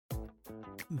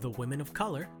The Women of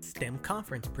Color STEM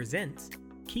Conference presents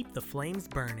Keep the Flames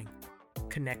Burning,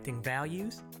 Connecting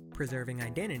Values, Preserving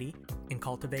Identity, and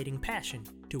Cultivating Passion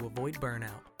to Avoid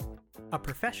Burnout. A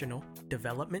professional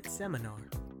development seminar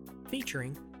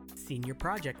featuring Senior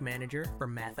Project Manager for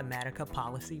Mathematica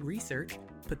Policy Research,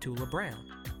 Petula Brown.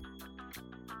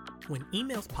 When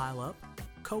emails pile up,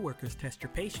 coworkers test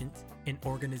your patience, and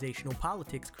organizational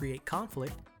politics create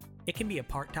conflict, it can be a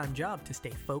part-time job to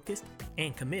stay focused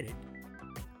and committed.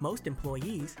 Most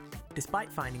employees,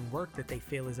 despite finding work that they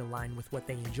feel is aligned with what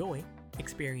they enjoy,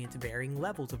 experience varying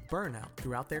levels of burnout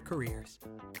throughout their careers.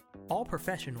 All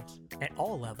professionals, at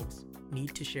all levels,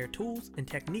 need to share tools and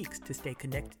techniques to stay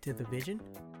connected to the vision,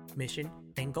 mission,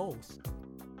 and goals.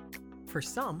 For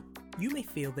some, you may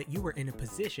feel that you are in a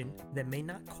position that may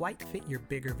not quite fit your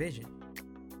bigger vision.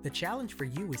 The challenge for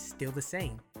you is still the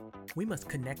same. We must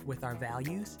connect with our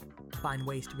values, find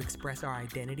ways to express our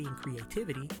identity and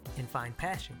creativity, and find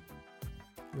passion.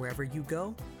 Wherever you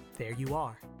go, there you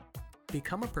are.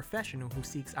 Become a professional who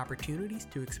seeks opportunities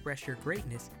to express your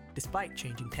greatness despite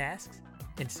changing tasks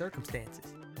and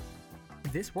circumstances.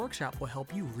 This workshop will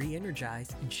help you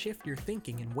re-energize and shift your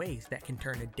thinking in ways that can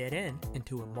turn a dead end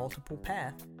into a multiple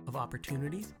path of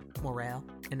opportunities, morale,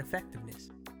 and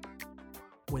effectiveness.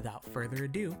 Without further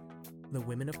ado, the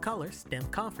Women of Color STEM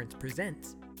Conference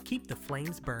presents Keep the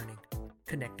Flames Burning,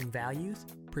 Connecting Values,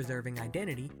 Preserving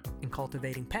Identity, and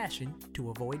Cultivating Passion to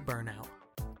Avoid Burnout.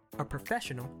 A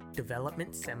professional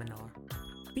development seminar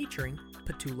featuring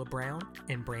Petula Brown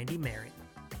and Brandy Merritt.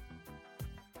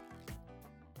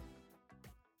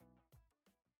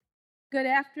 Good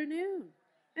afternoon.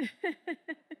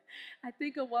 I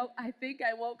think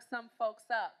I woke some folks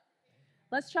up.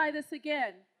 Let's try this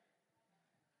again.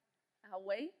 I'll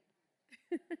wait.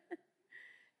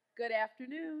 Good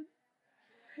afternoon.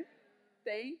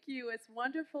 Thank you. It's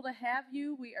wonderful to have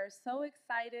you. We are so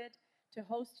excited to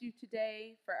host you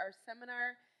today for our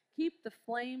seminar, Keep the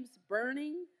Flames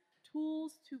Burning,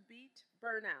 Tools to Beat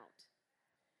Burnout.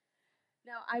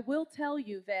 Now, I will tell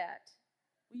you that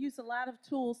we use a lot of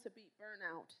tools to beat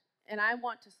burnout, and I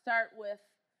want to start with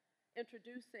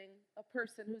introducing a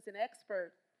person who's an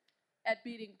expert at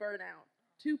beating burnout.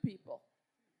 Two people.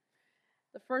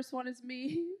 The first one is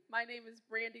me. My name is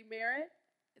Brandy Merritt.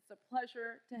 It's a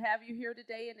pleasure to have you here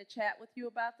today and to chat with you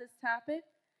about this topic.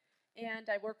 And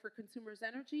I work for Consumers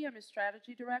Energy. I'm a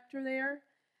strategy director there.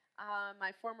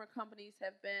 My former companies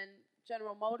have been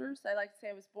General Motors. I like to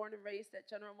say I was born and raised at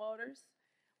General Motors,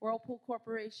 Whirlpool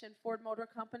Corporation, Ford Motor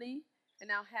Company, and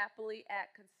now happily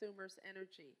at Consumers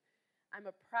Energy. I'm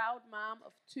a proud mom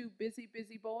of two busy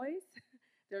boys.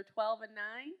 They're 12 and 9,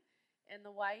 and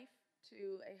the wife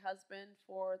to a husband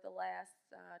for the last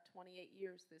 28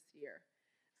 years this year.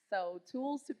 So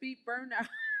tools to beat burnout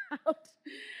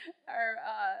are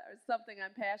something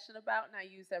I'm passionate about and I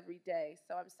use every day.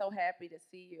 So I'm so happy to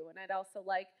see you. And I'd also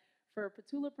like for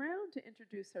Petula Brown to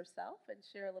introduce herself and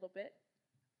share a little bit.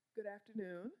 Good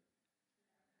afternoon.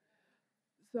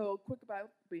 So quick about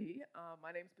me.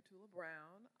 My name is Petula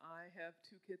Brown. I have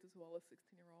two kids as well, a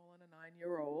 16-year-old and a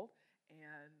 9-year-old.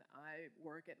 And I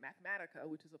work at Mathematica,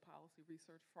 which is a policy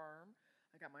research firm.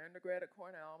 I got my undergrad at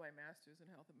Cornell, my master's in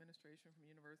health administration from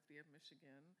University of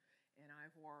Michigan, and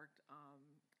I've worked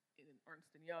in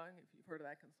Ernst & Young, if you've heard of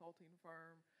that consulting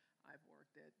firm. I've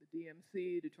worked at the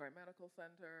DMC, Detroit Medical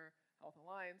Center, Health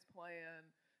Alliance Plan,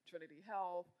 Trinity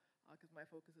Health, because my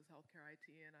focus is healthcare IT,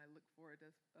 and I look forward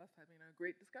to us having a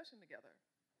great discussion together.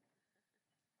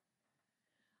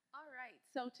 All right,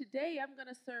 so today I'm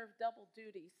going to serve double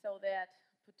duty so that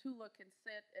Petula can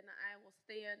sit and I will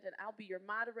stand and I'll be your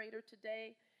moderator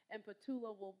today and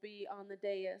Petula will be on the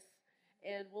dais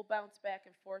and we'll bounce back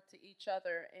and forth to each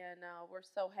other and we're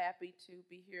so happy to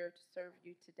be here to serve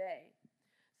you today.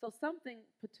 So something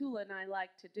Petula and I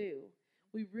like to do,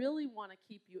 we really want to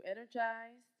keep you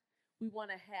energized, we want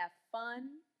to have fun,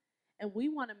 and we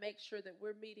want to make sure that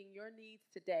we're meeting your needs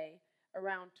today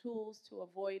around tools to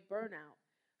avoid burnout.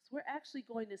 So we're actually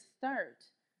going to start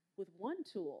with one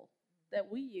tool that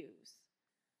we use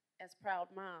as proud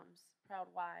moms, proud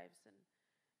wives,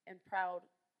 and proud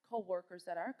co-workers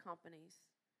at our companies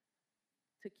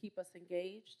to keep us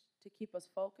engaged, to keep us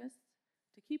focused,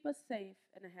 to keep us safe,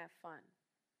 and to have fun.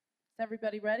 Is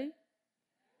everybody ready?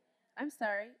 I'm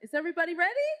sorry. Is everybody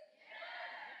ready?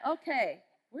 Okay.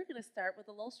 We're going to start with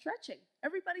a little stretching.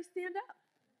 Everybody stand up.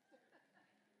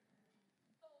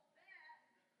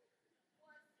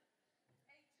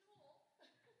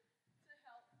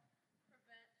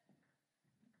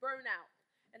 Burnout.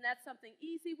 And that's something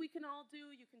easy we can all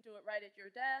do. You can do it right at your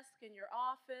desk, in your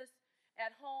office,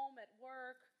 at home, at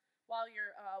work, while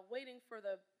you're waiting for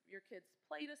your kids'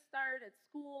 play to start at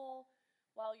school,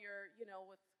 while you're,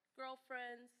 with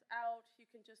girlfriends out, you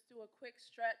can just do a quick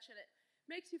stretch and it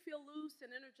makes you feel loose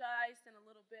and energized and a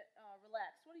little bit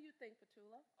relaxed. What do you think,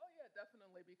 Petula? Oh yeah,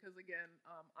 definitely. Because again,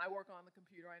 I work on the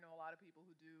computer. I know a lot of people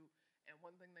who do, and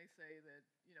one thing they say that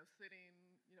sitting,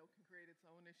 can create its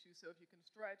own issues. So if you can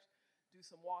stretch, do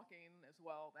some walking as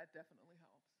well, that definitely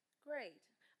helps. Great.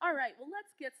 All right, well,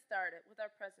 let's get started with our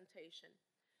presentation.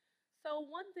 So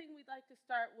one thing we'd like to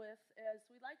start with is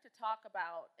we'd like to talk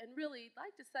about, and really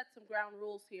like to set some ground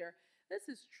rules here. This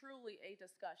is truly a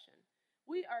discussion.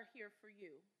 We are here for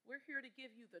you. We're here to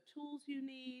give you the tools you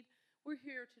need. We're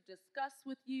here to discuss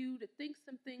with you, to think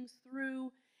some things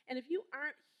through. And if you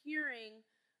aren't hearing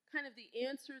kind of the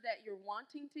answer that you're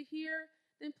wanting to hear,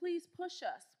 then please push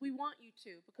us. We want you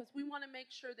to, because we want to make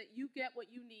sure that you get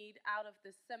what you need out of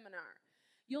this seminar.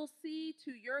 You'll see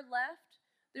to your left,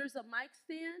 there's a mic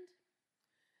stand.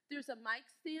 There's a mic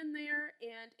stand there,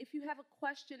 and if you have a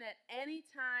question at any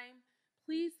time,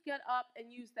 please get up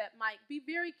and use that mic. Be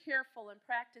very careful and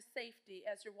practice safety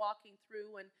as you're walking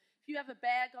through, and if you have a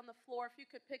bag on the floor, if you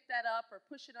could pick that up or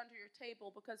push it under your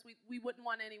table, because we wouldn't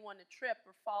want anyone to trip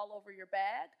or fall over your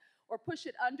bag, or push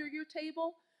it under your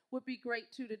table would be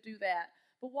great too to do that.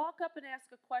 But walk up and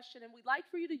ask a question, and we'd like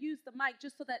for you to use the mic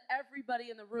just so that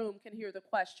everybody in the room can hear the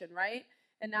question, right?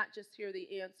 And not just hear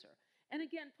the answer. And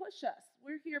again, push us.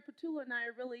 We're here, Petula and I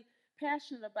are really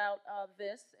passionate about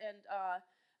this and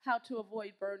how to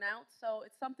avoid burnout. So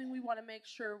it's something we want to make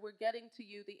sure we're getting to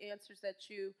you the answers that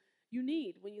you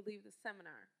need when you leave the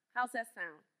seminar. How's that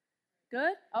sound?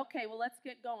 Good? Okay, well, let's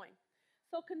get going.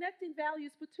 So connecting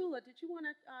values, Petula, did you want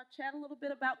to chat a little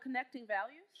bit about connecting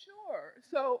values? Sure.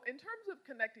 So in terms of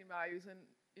connecting values, and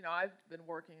I've been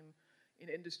working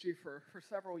in industry for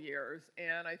several years,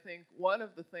 and I think one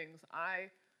of the things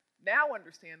I now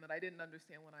understand that I didn't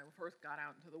understand when I first got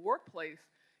out into the workplace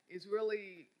is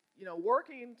really,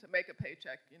 working to make a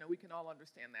paycheck. We can all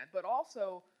understand that, but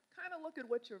also kind of look at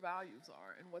what your values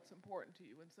are and what's important to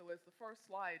you. And so as the first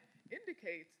slide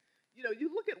indicates, you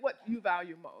look at what you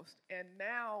value most. And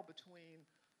now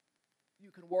you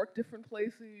can work different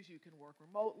places, you can work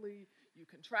remotely, you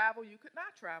can travel, you could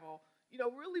not travel.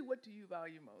 Really, what do you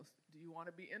value most? Do you want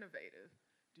to be innovative?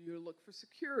 Do you look for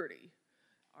security?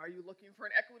 Are you looking for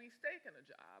an equity stake in a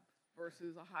job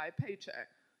versus a high paycheck?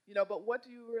 But what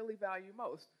do you really value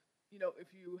most?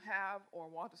 If you have or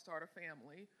want to start a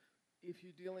family, if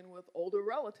you're dealing with older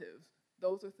relatives,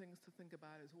 those are things to think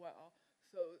about as well.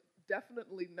 So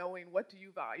definitely knowing what do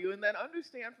you value, and then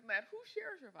understand from that who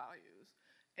shares your values.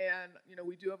 And,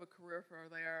 we do have a career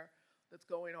fair there that's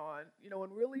going on,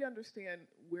 and really understand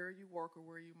where you work or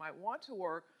where you might want to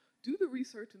work. Do the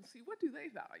research and see what do they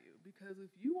value. Because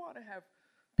if you want to have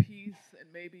peace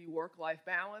and maybe work-life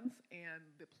balance, and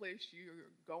the place you're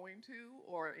going to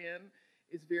or in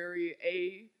is very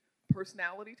A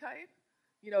personality type,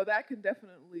 that can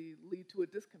definitely lead to a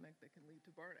disconnect that can lead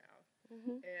to burnout.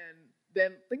 Mm-hmm. And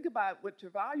then think about what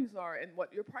your values are and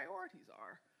what your priorities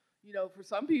are. For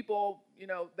some people,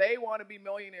 they want to be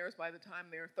millionaires by the time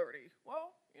they're 30.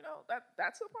 Well,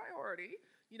 that's a priority,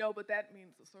 but that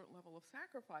means a certain level of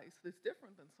sacrifice that's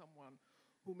different than someone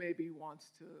who maybe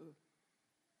wants to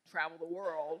travel the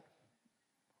world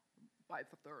by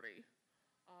 30.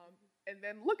 And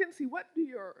then look and see what do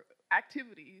your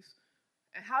activities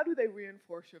and how do they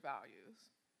reinforce your values.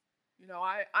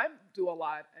 I do a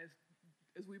lot, as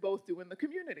we both do in the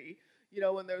community,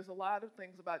 and there's a lot of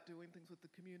things about doing things with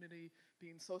the community,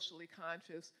 being socially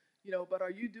conscious, but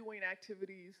are you doing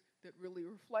activities that really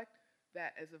reflect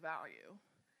that as a value?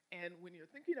 And when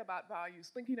you're thinking about values,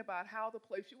 thinking about how the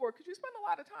place you work, because you spend a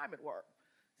lot of time at work.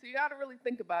 So you got to really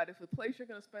think about if the place you're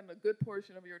going to spend a good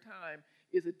portion of your time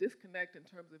is a disconnect in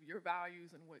terms of your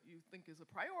values and what you think is a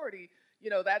priority,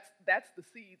 that's the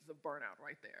seeds of burnout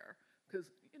right there. Because,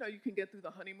 you can get through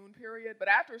the honeymoon period, but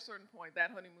after a certain point, that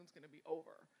honeymoon's going to be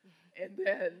over. And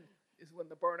then is when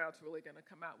the burnout's really going to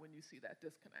come out, when you see that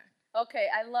disconnect. Okay,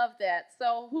 I love that.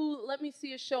 So let me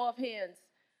see a show of hands.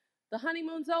 The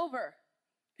honeymoon's over.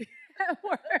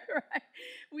 Right?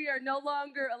 We are no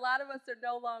longer, a lot of us are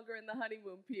no longer in the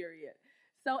honeymoon period.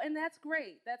 So, and that's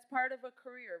great. That's part of a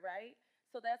career, right?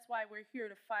 So that's why we're here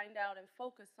to find out and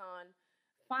focus on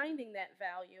finding that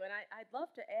value. And I'd love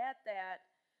to add that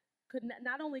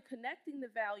not only connecting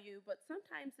the value, but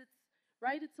sometimes it's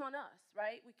on us,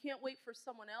 right? We can't wait for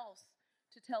someone else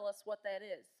to tell us what that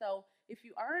is. So if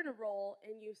you are in a role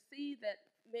and you see that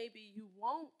maybe you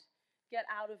won't get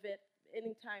out of it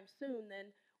anytime soon, then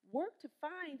work to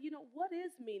find, what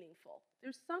is meaningful.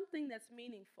 There's something that's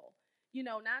meaningful,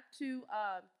 not to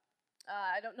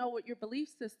I don't know what your belief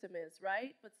system is,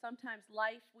 right? But sometimes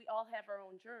life, we all have our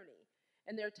own journey.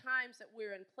 And there are times that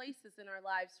we're in places in our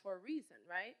lives for a reason,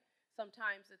 right?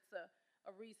 Sometimes it's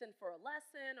a reason for a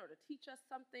lesson or to teach us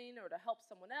something or to help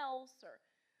someone else. Or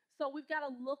so we've got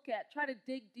to look at, try to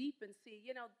dig deep and see,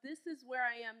 this is where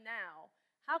I am now.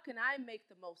 How can I make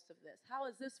the most of this? How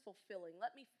is this fulfilling?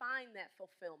 Let me find that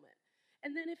fulfillment.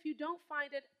 And then if you don't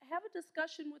find it, have a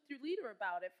discussion with your leader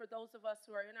about it. For those of us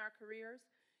who are in our careers,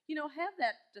 have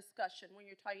that discussion when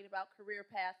you're talking about career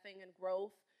pathing and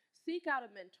growth. Seek out a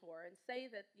mentor and say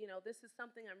that, this is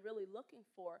something I'm really looking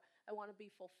for. I want to be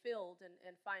fulfilled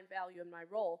and find value in my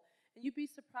role. And you'd be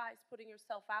surprised putting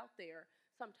yourself out there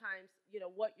sometimes,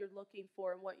 what you're looking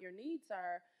for and what your needs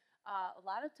are. A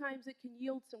lot of times it can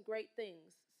yield some great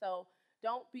things. So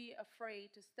don't be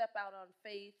afraid to step out on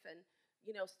faith and,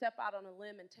 step out on a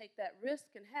limb and take that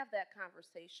risk and have that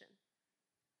conversation.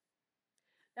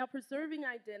 Now, preserving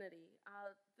identity.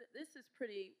 This is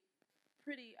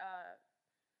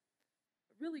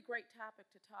really great topic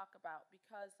to talk about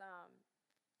because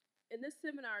in this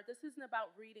seminar, this isn't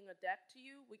about reading a deck to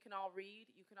you. We can all read.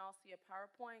 You can all see a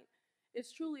PowerPoint.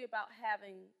 It's truly about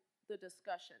having the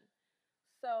discussion.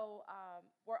 So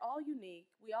we're all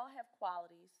unique. We all have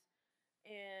qualities.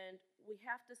 And we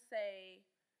have to say,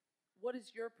 what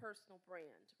is your personal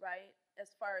brand, right,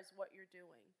 as far as what you're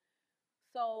doing?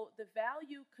 So the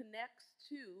value connects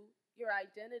to your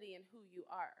identity and who you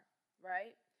are,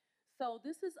 right? So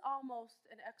this is almost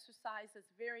an exercise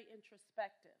that's very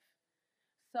introspective.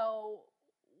 So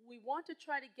we want to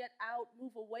try to get out,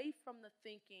 move away from the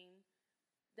thinking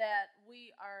that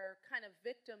we are kind of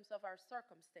victims of our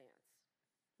circumstance,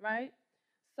 right?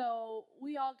 So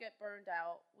we all get burned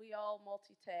out. We all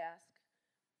multitask.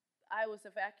 I was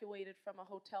evacuated from a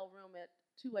hotel room at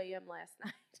 2 a.m. last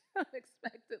night,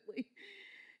 unexpectedly,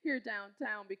 here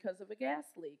downtown because of a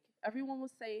gas leak. Everyone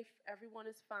was safe. Everyone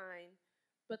is fine.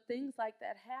 But things like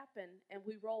that happen, and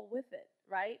we roll with it,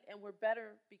 right? And we're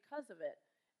better because of it.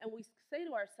 And we say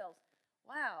to ourselves,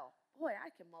 wow, boy, I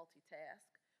can multitask.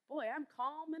 Boy, I'm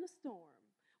calm in a storm.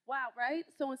 Wow, right?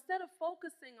 So instead of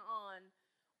focusing on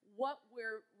what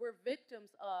we're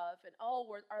victims of and,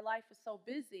 our life is so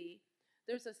busy,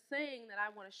 there's a saying that I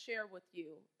want to share with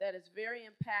you that is very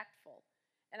impactful.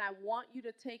 And I want you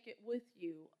to take it with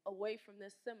you away from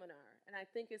this seminar. And I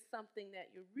think it's something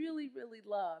that you really, really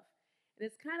love. And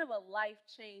it's kind of a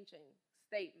life-changing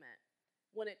statement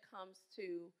when it comes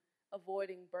to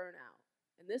avoiding burnout.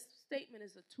 And this statement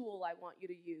is a tool I want you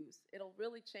to use. It'll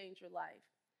really change your life.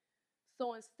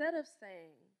 So instead of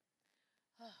saying,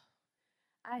 oh,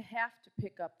 I have to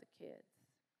pick up the kids,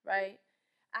 right?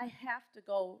 I have to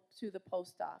go to the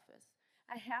post office.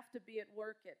 I have to be at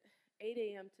work at 8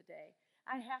 a.m. today.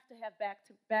 I have to have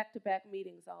back-to-back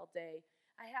meetings all day.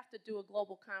 I have to do a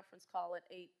global conference call at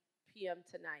 8 p.m.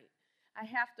 tonight. I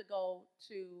have to go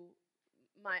to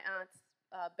my aunt's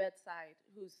bedside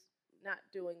who's not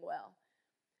doing well.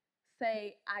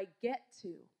 Say, I get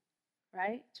to,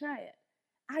 right? Try it.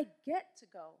 I get to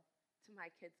go to my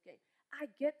kids' game. I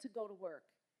get to go to work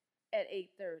at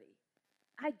 8:30.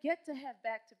 I get to have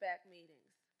back-to-back meetings.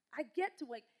 I get to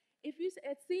wake. It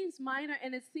seems minor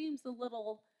and it seems a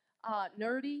little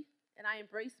nerdy, and I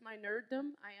embrace my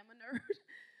nerddom. I am a nerd.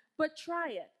 But try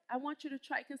it. I want you to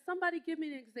try. Can somebody give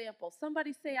me an example?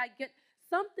 Somebody say, I get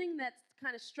something that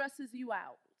kind of stresses you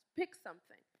out. Pick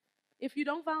something. If you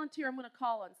don't volunteer, I'm going to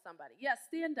call on somebody. Yes,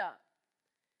 stand up.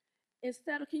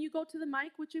 Can you go to the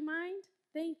mic? Would you mind?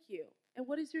 Thank you. And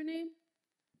what is your name?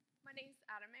 My name's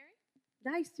Adam Mary.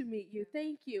 Nice to meet you.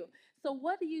 Thank you. So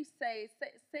what do you say?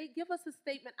 Give us a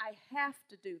statement. I have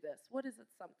to do this. What is it?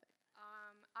 Something.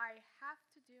 I have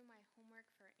to do my homework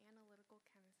for analytical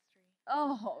chemistry.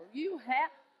 Oh, you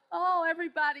have. Oh,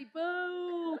 everybody,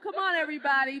 boo. Come on,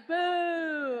 everybody,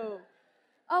 boo.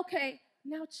 Okay,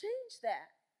 now change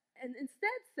that. And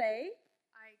instead say,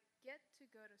 I get to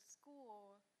go to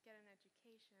school, get an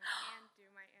education, and do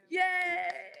my analytical.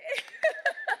 Yay!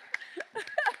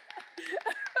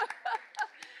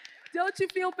 Don't you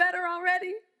feel better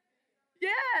already?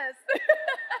 Yes.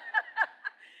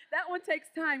 That one takes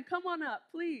time. Come on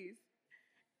up, please.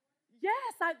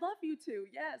 Yes, I'd love you to.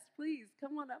 Yes, please,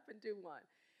 come on up and do one.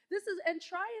 And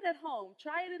try it at home.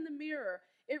 Try it in the mirror.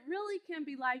 It really can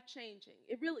be life-changing.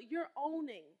 You're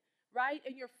owning, right?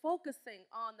 And you're focusing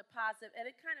on the positive, and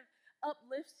it kind of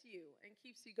uplifts you and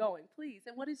keeps you going. Please,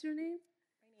 and what is your name?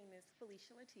 My name is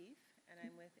Felicia Latif, and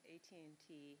I'm with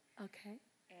AT&T. Okay.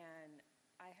 And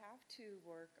I have to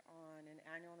work on an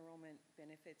annual enrollment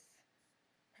benefits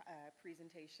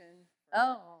presentation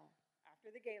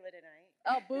after the gala tonight.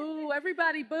 Oh, boo,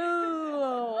 everybody boo.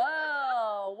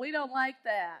 Oh, we don't like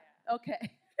that. Okay.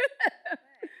 But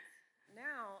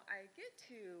now I get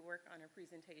to work on a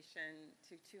presentation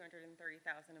to 230,000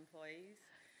 employees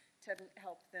to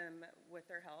help them with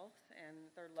their health and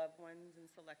their loved ones and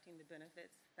selecting the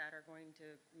benefits that are going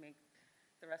to make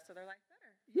the rest of their life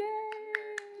better for the next year.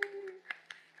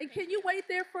 Yay! And can you wait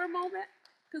there for a moment?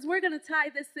 Because we're going to tie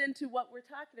this into what we're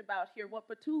talking about here, what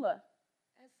Petula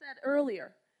has said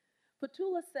earlier.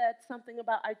 Petula said something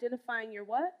about identifying your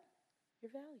what?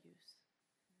 Your values.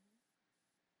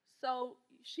 So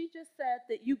she just said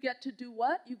that you get to do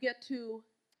what? You get to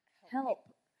help.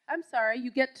 I'm sorry, you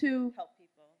get to Help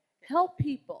people. help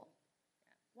people.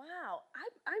 Wow,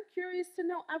 I'm curious to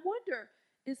know. I wonder,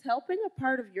 is helping a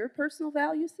part of your personal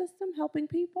value system, helping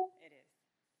people? It is.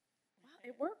 Wow,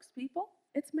 it works, people.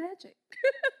 It's magic.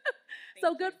 Thank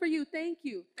So you. good for you. Thank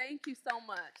you. Thank you so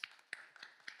much.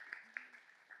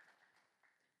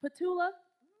 Petula,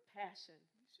 passion.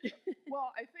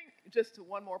 Well, I think just to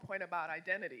one more point about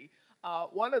identity,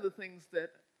 one of the things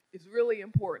that is really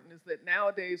important is that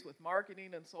nowadays with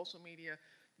marketing and social media,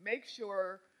 make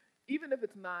sure, even if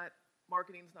it's not,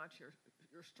 marketing's not your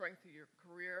strength of your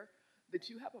career, that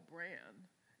you have a brand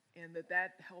and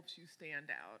that helps you stand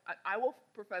out. I will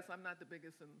profess I'm not the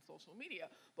biggest in social media,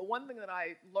 but one thing that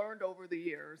I learned over the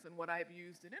years and what I've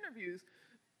used in interviews,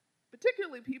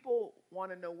 particularly people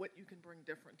want to know what you can bring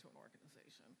different to an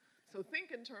organization. So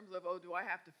think in terms of, oh, do I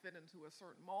have to fit into a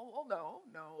certain mold? Well,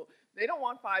 no. They don't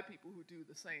want 5 people who do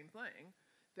the same thing.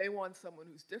 They want someone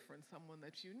who's different, someone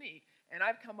that's unique. And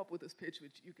I've come up with this pitch,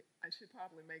 which I should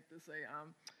probably make this should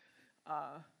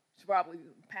probably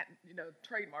patent,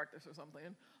 trademark this or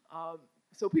something.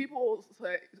 So people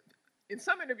say, in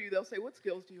some interview, they'll say, what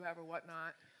skills do you have or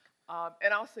whatnot?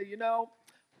 And I'll say,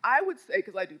 I would say,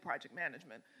 because I do project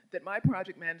management, that my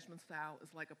project management style is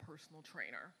like a personal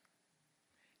trainer.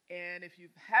 And if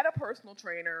you've had a personal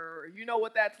trainer, you know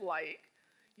what that's like.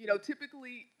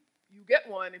 Typically you get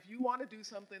one if you want to do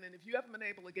something, and if you haven't been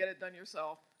able to get it done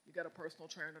yourself, you get a personal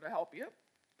trainer to help you.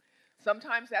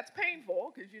 Sometimes that's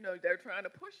painful because they're trying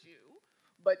to push you,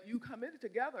 but you come in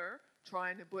together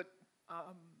trying to put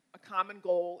a common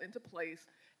goal into place,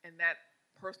 and that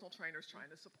personal trainer is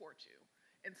trying to support you.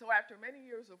 And so after many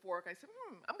years of work, I said,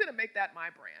 I'm going to make that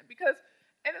my brand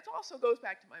and it also goes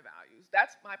back to my values.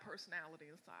 That's my personality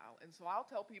and style. And so I'll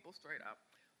tell people straight up,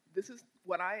 this is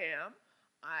what I am.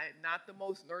 I'm not the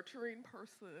most nurturing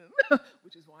person,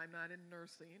 which is why I'm not in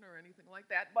nursing or anything like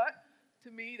that. But to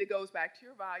me, it goes back to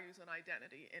your values and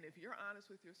identity. And if you're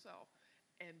honest with yourself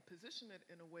and position it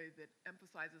in a way that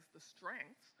emphasizes the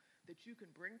strengths that you can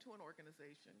bring to an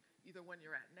organization, either when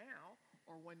you're at now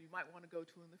or when you might want to go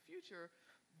to in the future,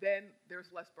 then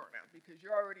there's less burnout because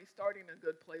you're already starting in a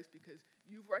good place because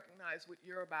you've recognized what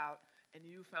you're about and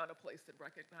you found a place that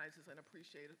recognizes and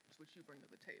appreciates what you bring to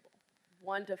the table.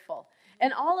 Wonderful.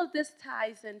 And all of this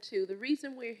ties into the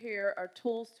reason we're here are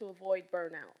tools to avoid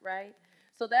burnout, right?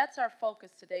 So that's our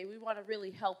focus today. We want to really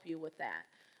help you with that.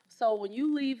 So when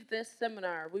you leave this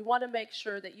seminar, we want to make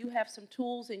sure that you have some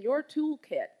tools in your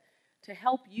toolkit to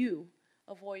help you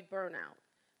avoid burnout.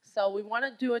 So we want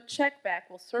to do a check back.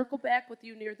 We'll circle back with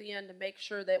you near the end to make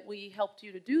sure that we helped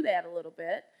you to do that a little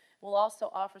bit. We'll also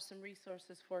offer some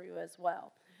resources for you as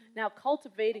well. Now,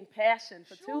 cultivating passion,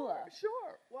 Petula.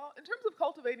 Sure. Well, in terms of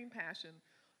cultivating passion,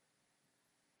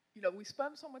 we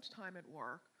spend so much time at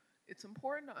work. It's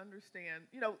important to understand,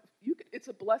 it's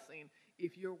a blessing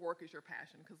if your work is your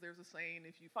passion, because there's a saying,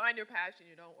 if you find your passion,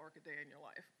 you don't work a day in your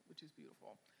life, which is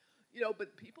beautiful.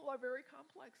 But people are very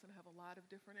complex and have a lot of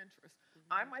different interests.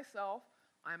 I myself,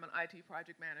 I'm an IT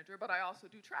project manager, but I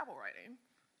also do travel writing.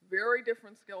 Very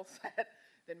different skill set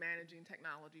than managing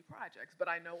technology projects. But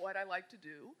I know what I like to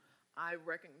do. I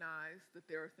recognize that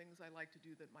there are things I like to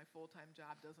do that my full-time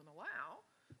job doesn't allow.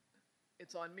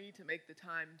 It's on me to make the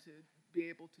time to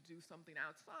be able to do something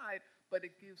outside, but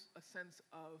it gives a sense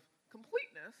of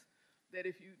completeness that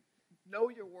if you know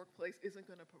your workplace isn't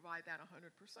going to provide that 100%,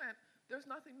 there's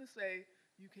nothing to say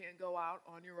you can't go out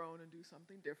on your own and do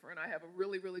something different. I have a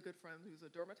really, really good friend who's a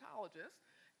dermatologist,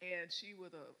 and she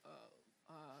with a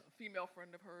female friend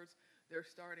of hers, they're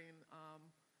starting a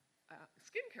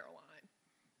skincare line.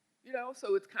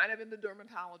 So it's kind of in the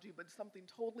dermatology, but something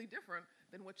totally different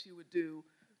than what you would do,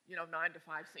 9 to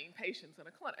 5 seeing patients in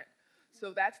a clinic.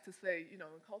 So that's to say, in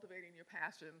cultivating your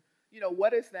passion,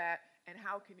 what is that, and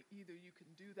how can either you can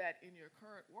do that in your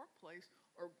current workplace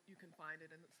or you can find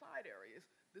it in the side areas.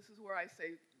 This is where I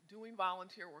say doing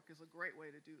volunteer work is a great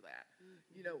way to do that.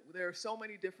 There are so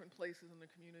many different places in the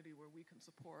community where we can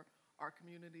support our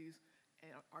communities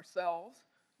and ourselves,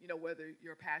 whether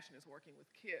your passion is working with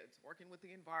kids, working with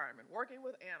the environment, working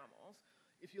with animals.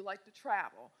 If you like to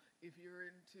travel, if you're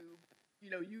into,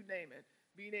 you name it,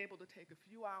 being able to take a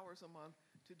few hours a month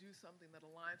to do something that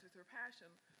aligns with your passion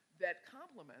that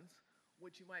complements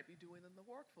what you might be doing in the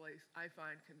workplace, I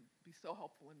find can be so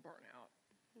helpful in burnout.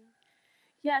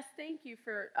 Yes, thank you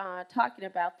for talking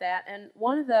about that. And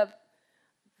one of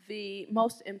the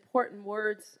most important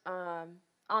words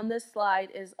on this slide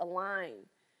is align.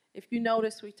 If you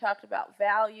notice, we talked about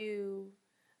value,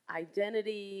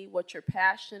 identity, what you're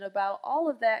passionate about. All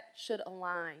of that should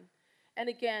align. And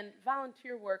again,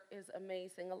 volunteer work is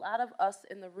amazing. A lot of us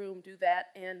in the room do that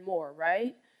and more,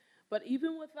 right? But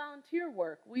even with volunteer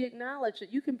work, we acknowledge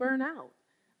that you can burn out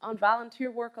on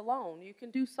volunteer work alone. You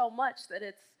can do so much that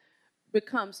it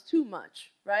becomes too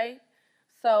much, right?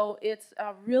 So it's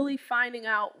really finding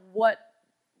out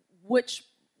which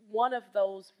one of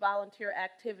those volunteer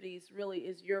activities really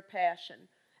is your passion.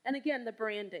 And again, the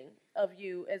branding of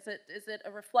you, is it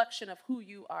a reflection of who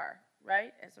you are,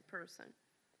 right, as a person?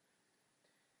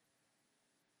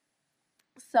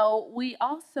 So we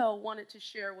also wanted to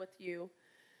share with you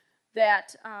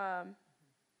that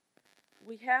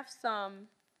we have some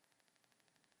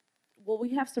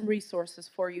resources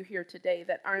for you here today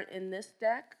that aren't in this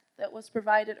deck that was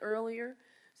provided earlier.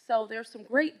 So there's some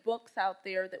great books out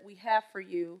there that we have for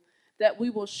you that we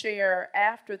will share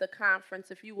after the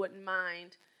conference, if you wouldn't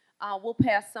mind. We'll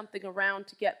pass something around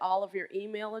to get all of your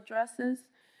email addresses.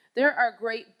 There are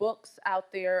great books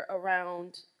out there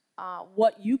around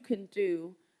what you can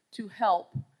do to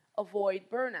help avoid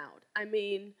burnout. I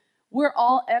mean, we're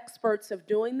all experts of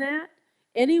doing that.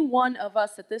 Any one of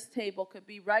us at this table could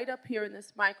be right up here in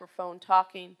this microphone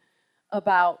talking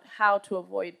about how to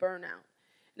avoid burnout.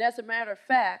 And as a matter of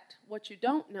fact, what you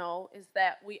don't know is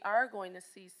that we are going to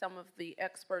see some of the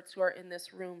experts who are in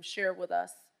this room share with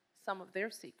us some of their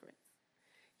secrets.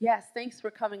 Yes, thanks for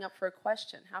coming up for a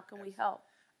question. How can we help?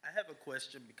 I have a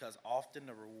question because often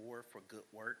the reward for good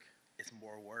work is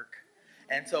more work.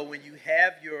 And so when you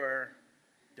have your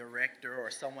director or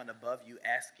someone above you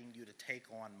asking you to take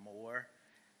on more,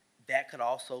 that could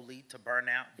also lead to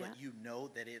burnout, but you know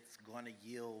that it's going to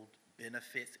yield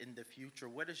benefits in the future.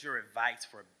 What is your advice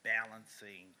for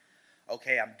balancing,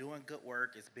 okay, I'm doing good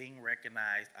work, it's being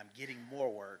recognized, I'm getting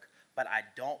more work, but I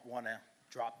don't want to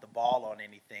drop the ball on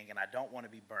anything and I don't want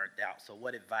to be burnt out. So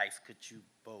what advice could you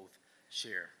both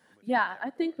share? Yeah, I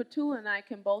think Petula and I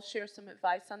can both share some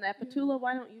advice on that. Petula,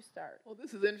 why don't you start? Well,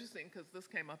 this is interesting because this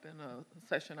came up in a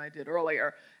session I did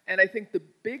earlier. And I think the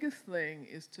biggest thing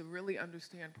is to really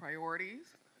understand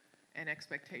priorities and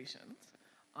expectations.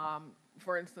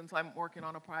 For instance, I'm working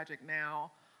on a project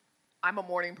now. I'm a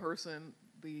morning person.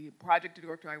 The project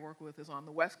director I work with is on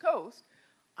the West Coast.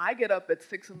 I get up at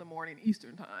 6 in the morning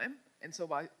Eastern time. And so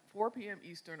by 4 p.m.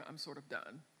 Eastern, I'm sort of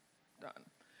done.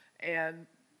 And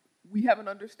we have an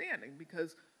understanding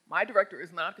because my director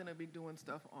is not going to be doing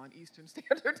stuff on Eastern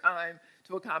Standard Time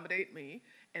to accommodate me,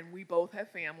 and we both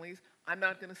have families. I'm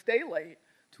not going to stay late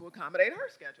to accommodate her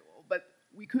schedule, but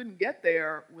we couldn't get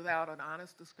there without an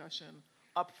honest discussion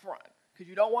up front because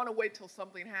you don't want to wait till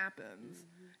something happens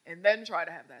and then try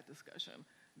to have that discussion.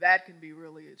 That can be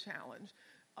really a challenge.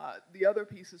 The other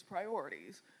piece is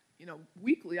priorities.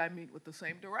 Weekly I meet with the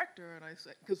same director, and I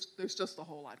say, because there's just a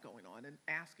whole lot going on, and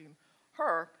asking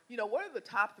her, what are the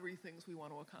top 3 things we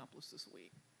want to accomplish this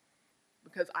week?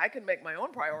 Because I can make my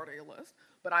own priority list,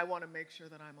 but I want to make sure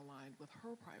that I'm aligned with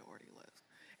her priority list.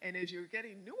 And as you're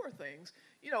getting newer things,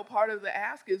 part of the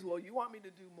ask is, well, you want me to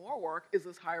do more work, is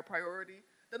this higher priority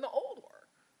than the old work?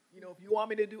 If you want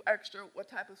me to do extra, what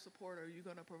type of support are you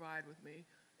going to provide with me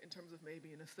in terms of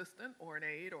maybe an assistant or an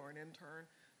aide or an intern?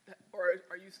 Or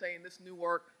are you saying this new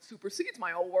work supersedes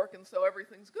my old work and so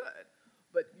everything's good?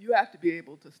 But you have to be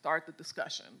able to start the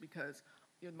discussion because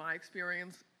in my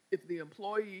experience, if the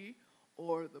employee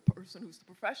or the person who's the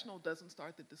professional doesn't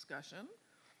start the discussion,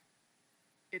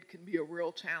 it can be a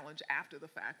real challenge after the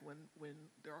fact when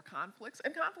there are conflicts.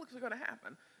 And conflicts are going to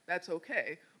happen. That's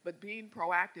okay. But being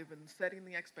proactive and setting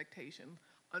the expectation,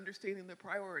 understanding the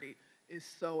priority is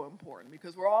so important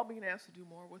because we're all being asked to do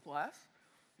more with less.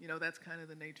 That's kind of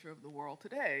the nature of the world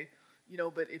today.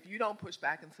 But if you don't push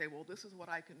back and say, well, this is what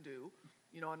I can do,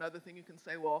 another thing you can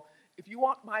say, well, if you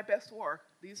want my best work,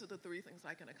 these are the 3 things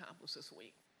I can accomplish this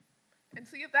week. And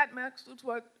see if that matches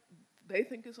what they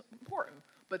think is important.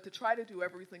 But to try to do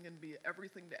everything and be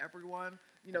everything to everyone,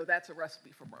 that's a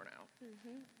recipe for burnout.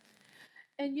 Mm-hmm.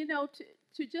 And,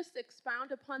 to just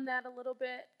expound upon that a little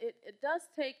bit, it does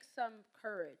take some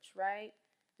courage, right?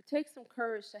 It takes some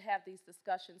courage to have these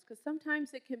discussions because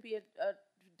sometimes it can be a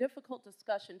difficult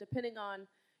discussion depending on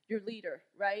your leader,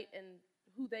 right? And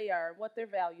who they are, what their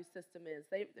value system is.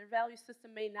 Their value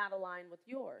system may not align with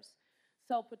yours.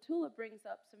 So Petula brings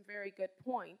up some very good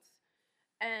points,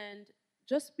 and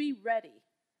just be ready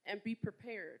and be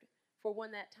prepared for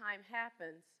when that time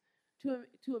happens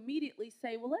to immediately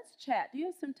say, well, let's chat. Do you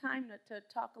have some time to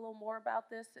talk a little more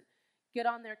about this and get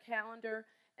on their calendar?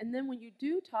 And then when you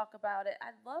do talk about it,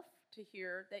 I'd love to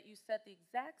hear that you said the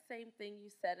exact same thing you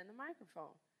said in the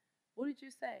microphone. What did you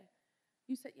say?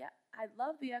 You said, yeah, I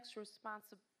love the extra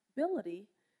responsibility.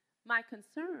 My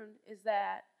concern is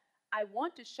that I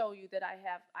want to show you that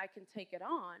I can take it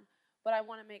on, but I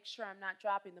want to make sure I'm not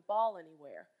dropping the ball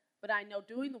anywhere. But I know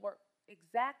doing the work,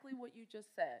 exactly what you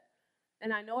just said.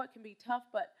 And I know it can be tough,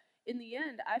 but in the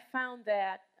end, I found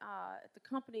that at the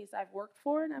companies I've worked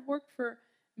for, and I've worked for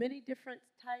many different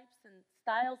types and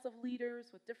styles of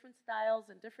leaders with different styles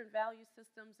and different value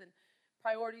systems and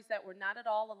priorities that were not at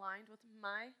all aligned with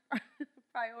my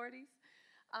priorities.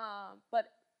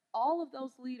 But all of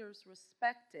those leaders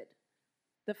respected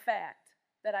the fact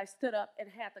that I stood up and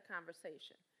had the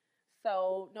conversation.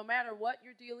 So no matter what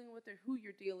you're dealing with or who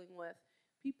you're dealing with,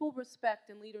 people respect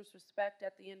and leaders respect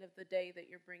at the end of the day that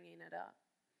you're bringing it up.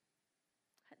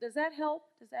 Does that help?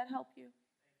 Does that help you?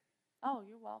 Oh,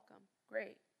 you're welcome.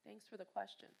 Great. Thanks for the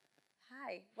question.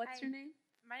 Hi. What's Hi. your name?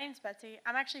 My name's Betsy.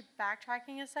 I'm actually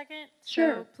backtracking a second.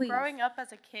 Sure, So please. growing up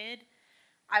as a kid,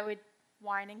 I would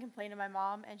whine and complain to my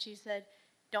mom, and she said,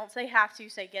 "Don't say have to,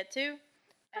 say get to."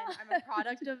 And I'm a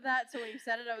product of that. So when you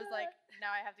said it, I was like,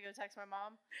 now I have to go text my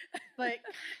mom. But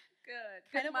Good.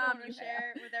 kind of what I want to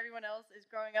share with everyone else is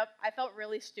growing up, I felt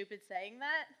really stupid saying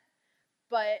that,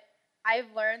 but I've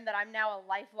learned that I'm now a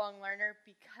lifelong learner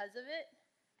because of it.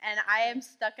 And I am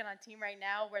stuck in a team right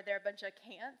now where there are a bunch of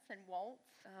can'ts and won'ts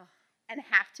and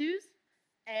have tos.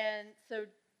 And so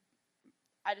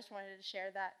I just wanted to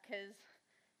share that because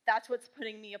that's what's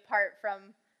putting me apart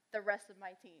from the rest of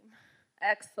my team.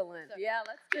 Excellent. So, yeah,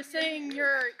 let's Just saying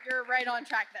you're right on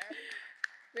track there.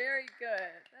 Very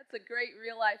good. That's a great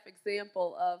real life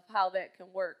example of how that can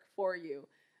work for you.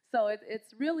 So it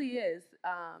really is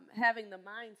having the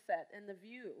mindset and the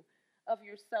view of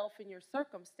yourself and your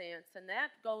circumstance, and that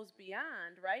goes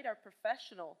beyond, right, our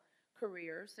professional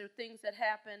careers. There are things that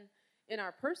happen in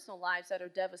our personal lives that are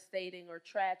devastating or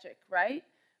tragic, right?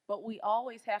 But we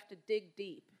always have to dig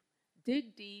deep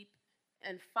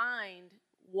and find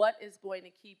what is going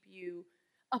to keep you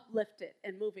uplifted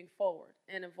and moving forward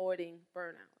and avoiding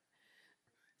burnout.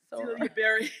 So, Celia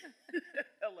Berry.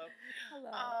 Hello.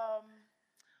 hello.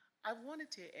 I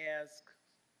wanted to ask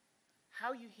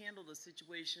how you handled a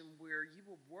situation where you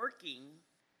were working,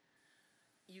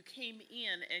 you came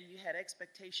in and you had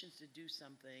expectations to do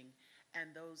something, and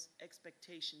those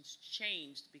expectations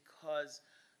changed because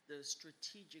the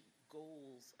strategic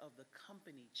goals of the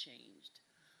company changed.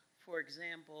 For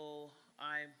example,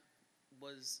 I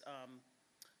was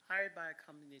hired by a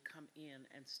company to come in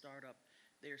and start up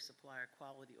their supplier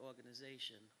quality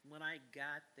organization. When I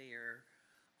got there,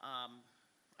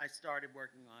 I started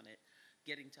working on it,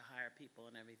 getting to hire people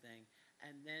and everything.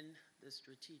 And then the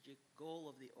strategic goal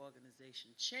of the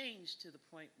organization changed to the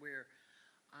point where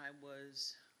I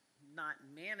was not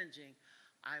managing,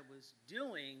 I was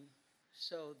doing.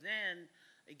 So then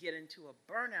I get into a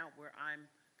burnout where I'm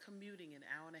commuting an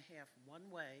hour and a half one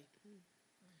way,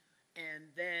 and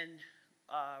then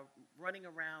running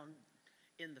around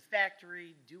in the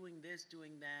factory, doing this,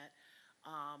 doing that,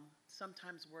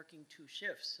 sometimes working 2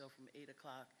 shifts, so from 8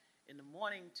 o'clock in the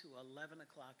morning to 11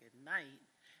 o'clock at night,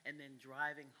 and then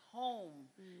driving home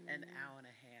an hour and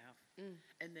a half,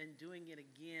 and then doing it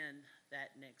again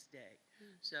that next day.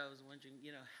 So I was wondering,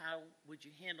 how would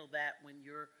you handle that when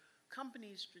your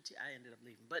company's I ended up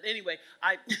leaving. But anyway,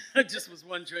 I just was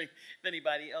wondering if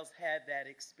anybody else had that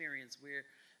experience where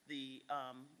the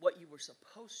what you were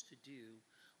supposed to do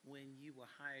when you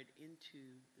were hired into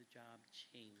the job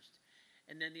changed.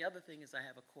 And then the other thing is I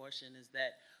have a caution is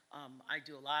that I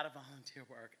do a lot of volunteer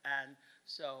work, and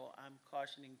so I'm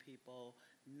cautioning people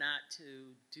not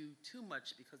to do too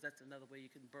much because that's another way you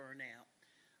can burn out.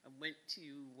 I went to,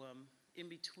 in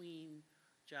between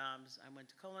jobs, I went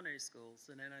to culinary schools,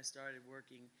 and then I started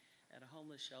working at a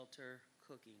homeless shelter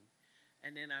cooking.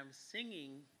 And then I was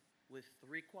singing with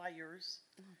 3 choirs,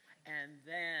 and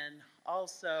then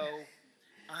also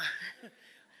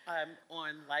I'm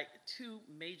on like 2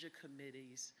 major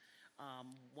committees,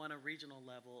 one a regional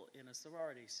level in a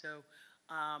sorority. So,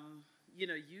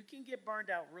 you can get burned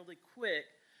out really quick,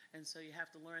 and so you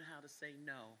have to learn how to say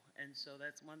no. And so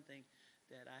that's one thing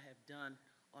that I have done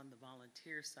on the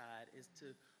volunteer side is to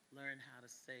learn how to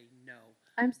say no.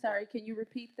 I'm sorry, can you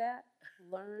repeat that?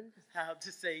 Learn how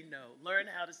to say no. Learn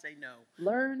how to say no.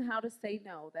 Learn how to say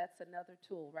no. That's another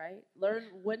tool, right? Learn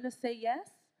when to say yes.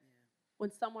 When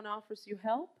someone offers you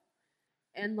help,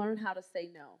 and learn how to say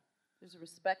no. There's a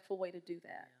respectful way to do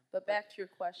that. Yeah. But back to your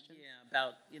question. Yeah,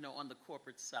 about, on the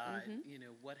corporate side,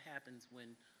 Mhm. what happens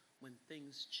when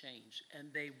things change,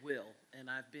 and they will. And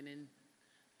I've been in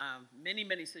many,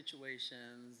 many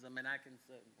situations. I mean, I can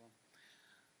say, well,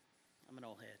 I'm an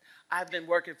old head. I've been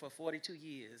working for 42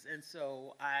 years, and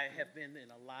so I have been in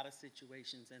a lot of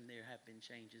situations, and there have been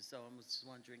changes. So I'm just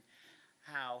wondering,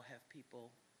 how have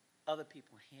other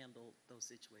people handled those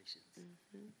situations?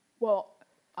 Well,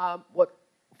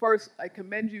 first, I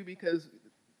commend you because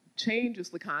change is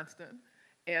the constant.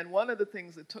 And one of the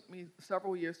things that took me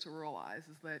several years to realize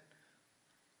is that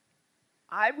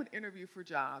I would interview for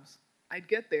jobs, I'd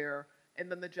get there, and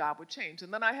then the job would change.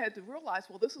 And then I had to realize,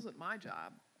 well, this isn't my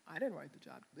job. I didn't write the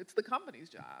job. It's the company's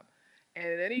job. And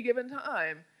at any given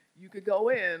time, you could go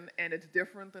in, and it's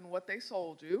different than what they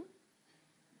sold you.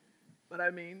 But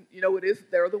I mean,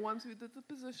 they're the ones who did the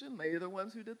position. They're the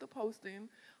ones who did the posting.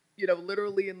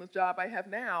 Literally in the job I have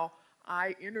now,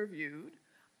 I interviewed.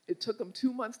 It took them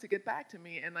 2 months to get back to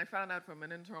me, and I found out from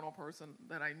an internal person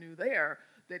that I knew there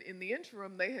that in the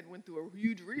interim, they had went through a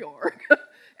huge reorg.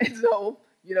 And so,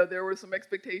 there were some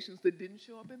expectations that didn't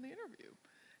show up in the interview.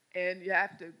 And you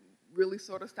have to really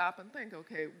sort of stop and think,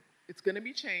 okay, it's going to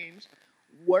be changed.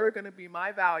 What are going to be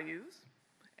my values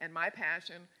and my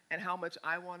passion, and how much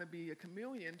I want to be a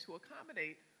chameleon to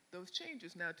accommodate those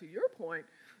changes? Now, to your point,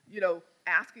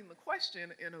 asking the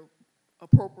question in an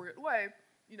appropriate way,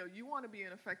 you want to be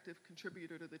an effective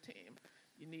contributor to the team.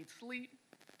 You need sleep,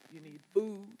 you need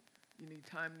food, you need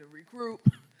time to regroup,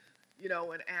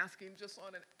 and asking just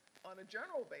on a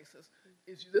general basis,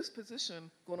 is this position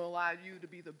going to allow you to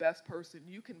be the best person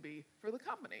you can be for the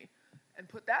company? And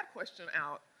put that question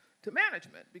out to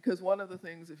management, because one of the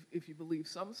things, if you believe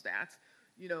some stats,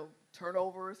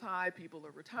 turnover is high, people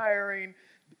are retiring,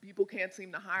 people can't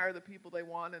seem to hire the people they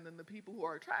want, and then the people who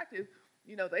are attractive,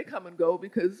 they come and go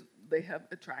because they have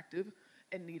attractive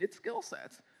and needed skill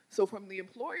sets. So from the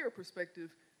employer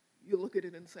perspective, you look at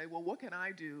it and say, well, what can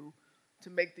I do to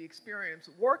make the experience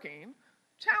working?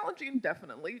 Challenging,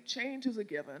 definitely. Change is a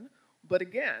given. But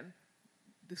again,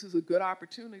 this is a good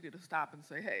opportunity to stop and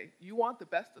say, hey, you want the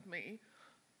best of me.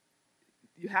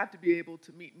 You have to be able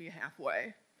to meet me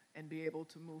halfway and be able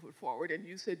to move it forward. And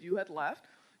you said you had left.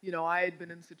 I had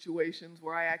been in situations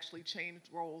where I actually changed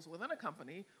roles within a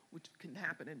company, which can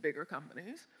happen in bigger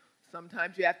companies.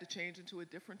 Sometimes you have to change into a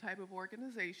different type of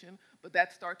organization, but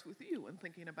that starts with you and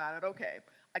thinking about it. Okay,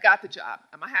 I got the job.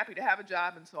 Am I happy to have a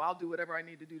job, and so I'll do whatever I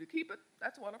need to do to keep it?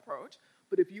 That's one approach.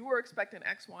 But if you were expecting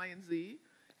X, Y, and Z,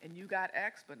 and you got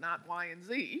X but not Y and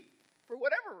Z, for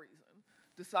whatever reason,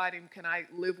 deciding, can I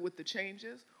live with the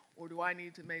changes, or do I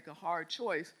need to make a hard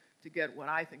choice to get what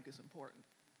I think is important?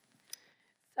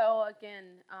 So again,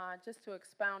 just to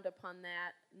expound upon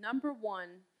that, number one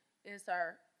is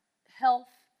our health,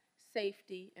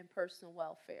 safety, and personal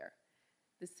welfare.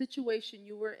 The situation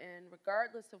you were in,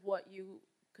 regardless of what you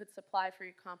could supply for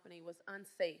your company, was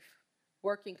unsafe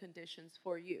working conditions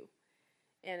for you.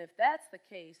 And if that's the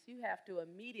case, you have to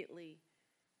immediately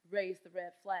raise the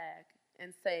red flag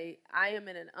and say, I am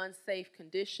in an unsafe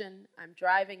condition, I'm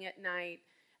driving at night,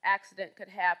 accident could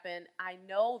happen, I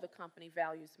know the company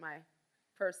values my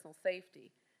personal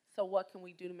safety, so what can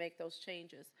we do to make those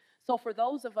changes? So for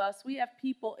those of us, we have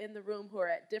people in the room who are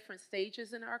at different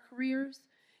stages in our careers.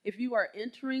 If you are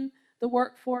entering the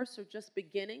workforce or just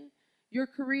beginning your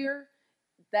career,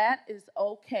 that is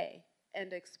okay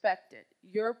and expected.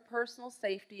 Your personal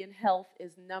safety and health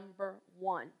is number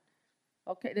one.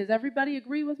 Okay, does everybody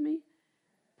agree with me?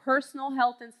 Personal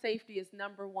health and safety is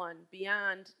number one,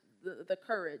 beyond the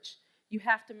courage. You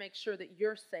have to make sure that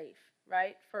you're safe,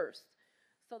 right, first.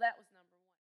 So that was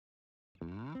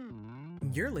number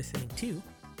one. You're listening to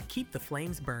Keep the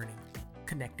Flames Burning,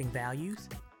 connecting values,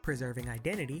 preserving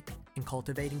identity, and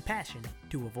cultivating passion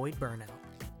to avoid burnout.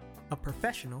 A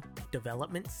professional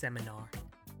development seminar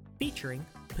featuring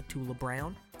Petula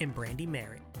Brown and Brandy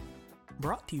Merritt.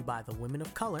 Brought to you by the Women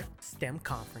of Color STEM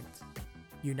Conference,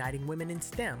 uniting women in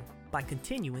STEM by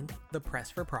continuing the press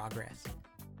for progress.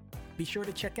 Be sure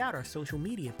to check out our social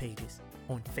media pages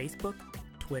on Facebook,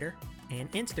 Twitter, and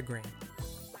Instagram.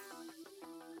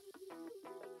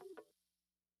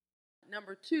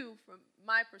 Number two, from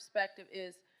my perspective,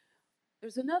 is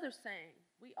there's another saying.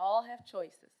 We all have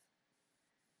choices.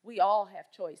 We all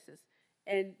have choices.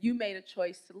 And you made a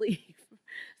choice to leave.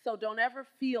 So don't ever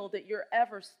feel that you're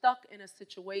ever stuck in a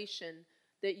situation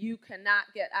that you cannot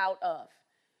get out of.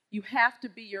 You have to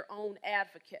be your own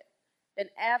advocate and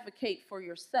advocate for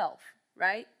yourself,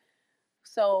 right?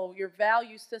 So your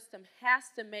value system has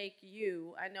to make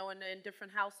you, I know in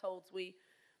different households we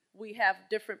we have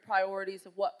different priorities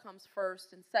of what comes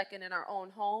first and second in our own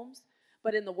homes.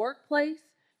 But in the workplace,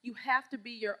 you have to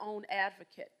be your own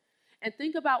advocate. And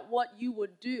think about what you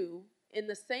would do in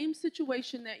the same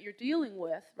situation that you're dealing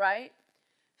with, right?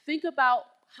 Think about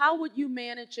how would you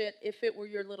manage it if it were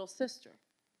your little sister,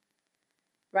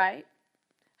 right?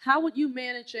 How would you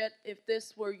manage it if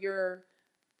this were your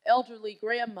elderly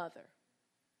grandmother?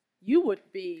 You would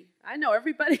be, I know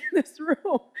everybody in this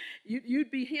room,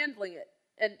 you'd be handling it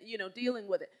and, dealing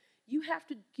with it. You have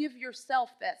to give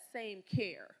yourself that same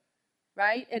care,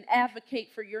 right? And advocate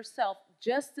for yourself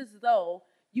just as though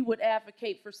you would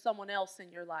advocate for someone else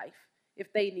in your life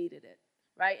if they needed it,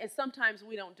 right? And sometimes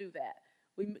we don't do that.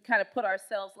 We kind of put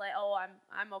ourselves like, oh,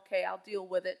 I'm okay, I'll deal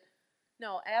with it.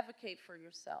 No, advocate for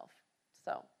yourself.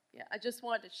 So, yeah, I just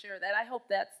wanted to share that. I hope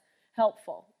that's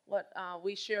helpful, what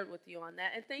we shared with you on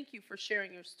that. And thank you for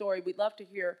sharing your story. We'd love to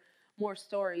hear more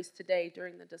stories today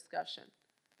during the discussion.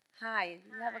 Hi,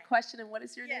 you have a question, and what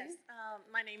is your name? Yes,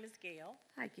 my name is Gail.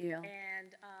 Hi, Gail.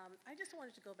 And I just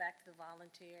wanted to go back to the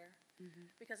volunteer,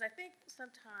 because I think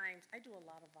sometimes I do a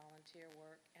lot of volunteer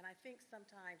work, and I think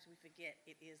sometimes we forget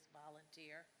it is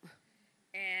volunteer.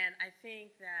 And I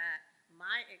think that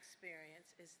my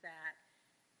experience is that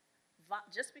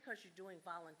just because you're doing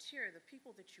volunteer, the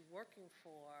people that you're working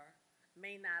for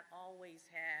may not always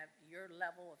have your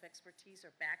level of expertise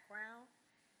or background,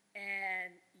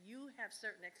 and you have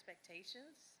certain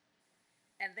expectations,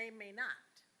 and they may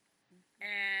not.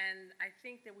 And I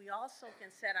think that we also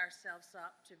can set ourselves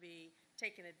up to be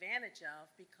taken advantage of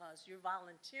because you're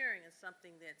volunteering in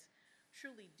something that's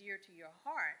truly dear to your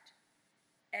heart,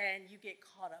 and you get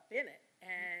caught up in it.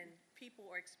 And people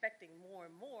are expecting more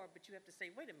and more, but you have to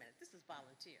say, wait a minute, this is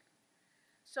volunteer.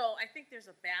 So I think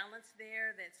there's a balance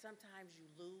there that sometimes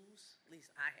you lose, at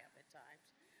least I have at times,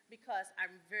 because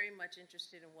I'm very much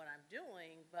interested in what I'm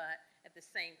doing, but at the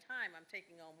same time, I'm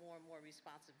taking on more and more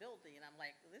responsibility, and I'm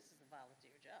like, well, this is a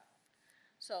volunteer job.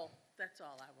 So that's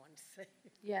all I wanted to say.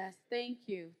 Yes, thank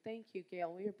you. Thank you,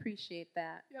 Gail. We appreciate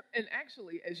that. Yep, and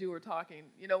actually, as you were talking,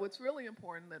 it's really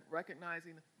important that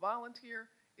recognizing volunteer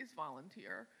is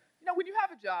volunteer. When you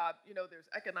have a job,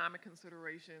 there's economic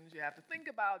considerations, you have to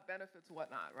think about benefits,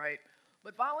 whatnot, right?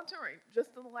 But volunteering,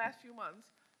 just in the last few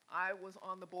months, I was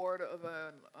on the board of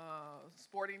a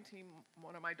sporting team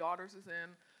one of my daughters is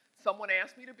in. Someone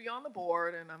asked me to be on the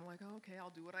board, and I'm like, okay,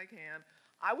 I'll do what I can.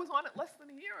 I was on it less than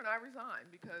a year, and I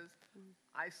resigned because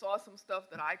I saw some stuff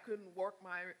that I couldn't work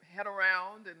my head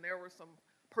around, and there were some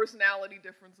personality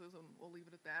differences, and we'll leave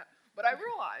it at that. But I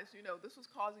realized, this was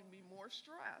causing me more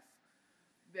stress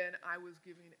than I was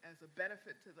giving as a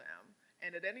benefit to them.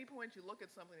 And at any point you look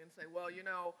at something and say, well,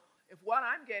 if what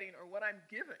I'm getting or what I'm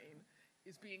giving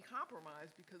is being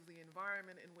compromised because the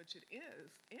environment in which it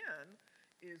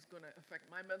is going to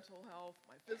affect my mental health,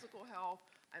 my physical health,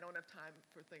 I don't have time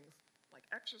for things like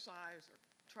exercise or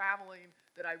traveling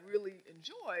that I really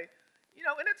enjoy,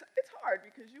 and it's hard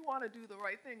because you want to do the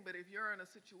right thing, but if you're in a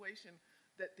situation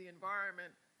that the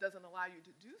environment doesn't allow you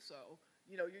to do so,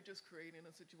 you're just creating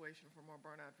a situation for more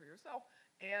burnout for yourself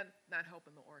and not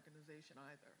helping the organization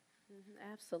either.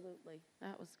 Absolutely.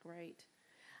 That was great.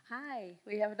 Hi,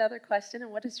 we have another question,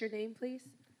 and what is your name, please?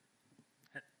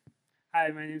 Hi,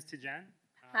 my name is Tijan.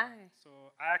 Hi. So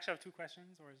I actually have two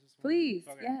questions, or is this one? Please,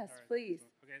 okay, yes, right. please.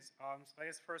 So I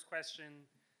guess first question.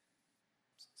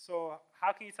 So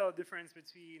how can you tell the difference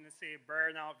between, let's say,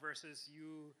 burnout versus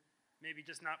you maybe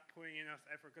just not putting enough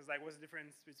effort? Because what's the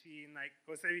difference between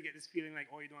let's say you get this feeling like,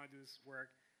 oh, you don't want to do this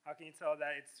work. How can you tell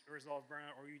that it's a result of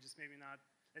burnout, or you just maybe not?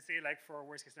 Let's say for a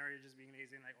worst case scenario, you're just being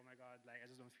lazy and oh my God, I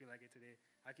just don't feel like it today.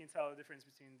 How can you tell the difference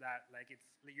between that?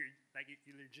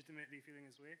 You're legitimately feeling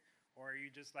this way, or are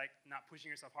you just not pushing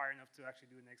yourself hard enough to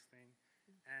actually do the next thing?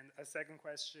 And a second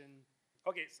question.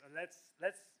 Okay, so let's.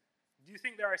 Do you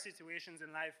think there are situations in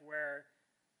life where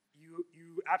you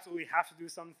absolutely have to do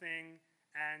something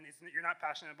and you're not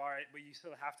passionate about it, but you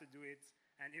still have to do it?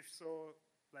 And if so,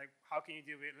 how can you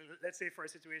deal with it? Let's say for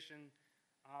a situation,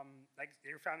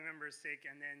 your family member is sick,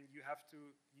 and then you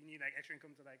need extra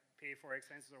income to pay for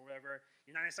expenses or whatever.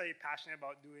 You're not necessarily passionate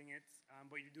about doing it,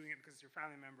 but you're doing it because it's your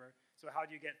family member. So how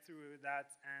do you get through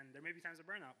that? And there may be times of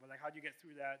burnout, but how do you get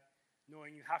through that,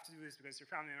 knowing you have to do this because it's your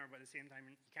family member, but at the same time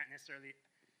you can't necessarily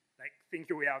think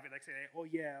your way out of it, say, oh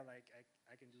yeah,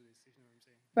 I can do this, if you know what I'm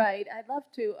saying. Right. I'd love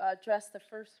to address the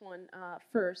first one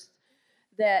first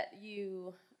that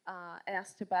you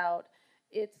asked about.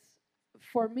 It's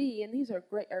for me, and these are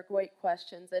great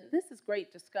questions, and this is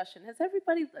great discussion. Has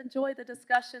everybody enjoyed the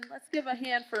discussion? Let's give a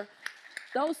hand for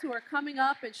those who are coming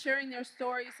up and sharing their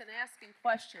stories and asking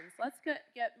questions. Let's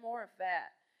get more of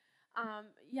that.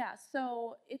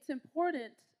 So it's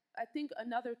important I think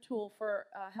another tool for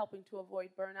helping to avoid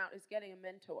burnout is getting a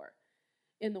mentor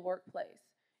in the workplace.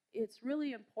 It's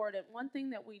really important. One thing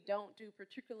that we don't do,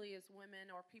 particularly as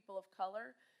women or people of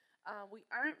color, we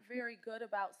aren't very good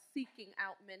about seeking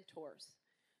out mentors.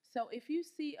 So if you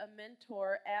see a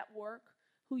mentor at work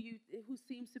who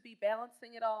seems to be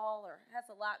balancing it all or has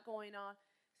a lot going on,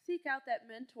 seek out that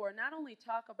mentor. Not only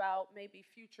talk about maybe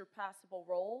future possible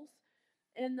roles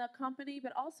in the company,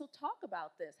 but also talk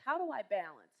about this. How do I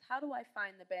balance? How do I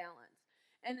find the balance?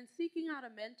 And in seeking out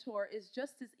a mentor is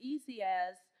just as easy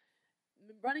as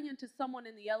running into someone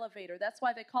in the elevator. That's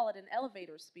why they call it an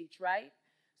elevator speech, right?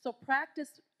 So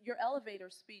practice your elevator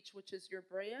speech, which is your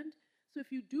brand. So if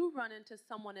you do run into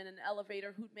someone in an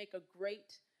elevator who'd make a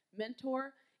great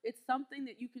mentor, it's something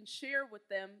that you can share with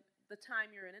them the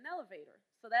time you're in an elevator.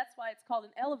 So that's why it's called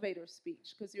an elevator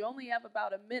speech, because you only have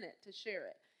about a minute to share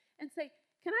it. And say,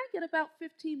 can I get about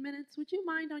 15 minutes? Would you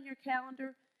mind on your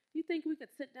calendar? You think we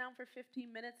could sit down for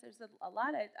 15 minutes? There's a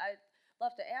lot I'd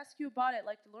love to ask you about. I'd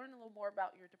like to learn a little more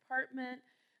about your department.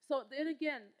 So then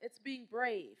again, it's being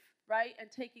brave, right? And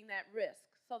taking that risk.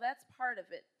 So that's part of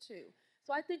it too.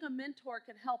 So I think a mentor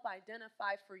can help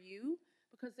identify for you,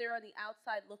 because they're on the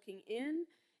outside looking in,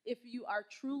 if you are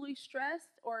truly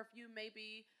stressed or if you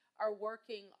maybe are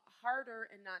working harder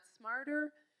and not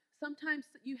smarter. Sometimes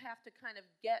you have to kind of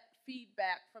get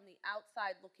feedback from the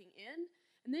outside looking in.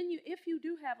 And then if you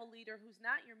do have a leader who's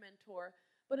not your mentor,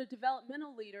 but a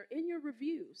developmental leader, in your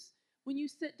reviews, when you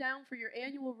sit down for your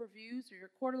annual reviews or your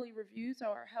quarterly reviews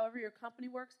or however your company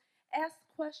works, ask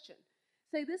the question.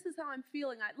 Say, this is how I'm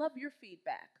feeling. I'd love your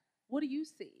feedback. What do you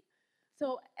see?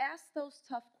 So ask those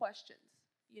tough questions,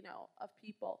 of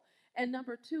people. And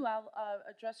number two, I'll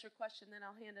address your question, then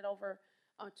I'll hand it over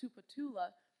to Petula,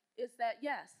 is that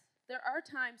yes, there are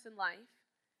times in life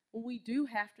when we do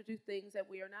have to do things that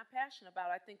we are not passionate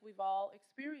about. I think we've all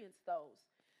experienced those.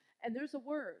 And there's a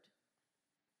word.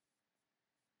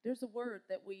 There's a word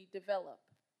that we develop,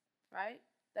 right?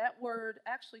 That word,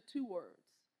 actually two words: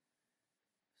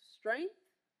 strength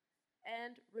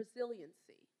and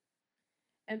resiliency.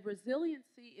 And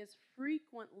resiliency is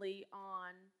frequently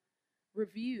on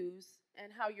reviews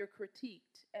and how you're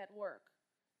critiqued at work.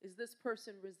 Is this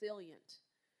person resilient?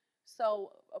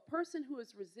 So a person who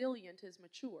is resilient is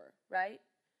mature, right?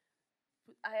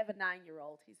 I have a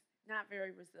 9-year-old. He's not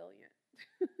very resilient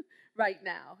right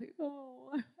now.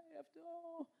 I have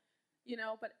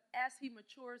to, but as he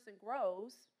matures and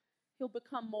grows, he'll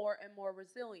become more and more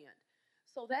resilient.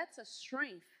 So that's a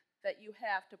strength that you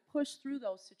have to push through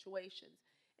those situations.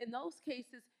 In those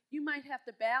cases, you might have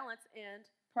to balance and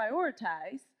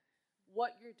prioritize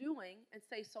what you're doing and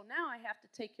say, so now I have to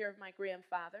take care of my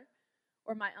grandfather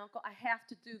or my uncle. I have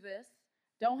to do this.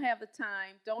 Don't have the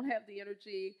time, don't have the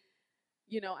energy,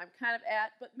 I'm kind of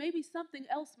but maybe something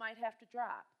else might have to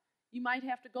drop. You might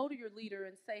have to go to your leader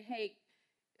and say, hey,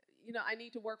 I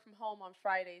need to work from home on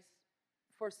Fridays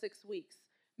for 6 weeks.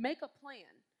 Make a plan,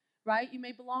 right? You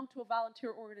may belong to a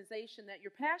volunteer organization that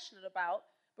you're passionate about,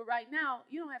 but right now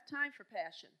you don't have time for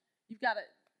passion. You've got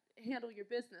to handle your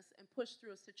business and push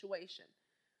through a situation.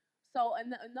 So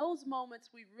in those moments,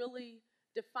 we really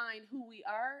define who we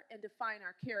are and define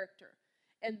our character.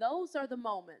 And those are the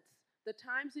moments, the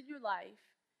times in your life,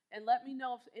 and let me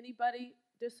know if anybody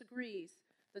disagrees,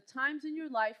 the times in your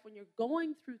life when you're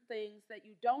going through things that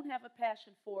you don't have a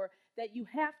passion for, that you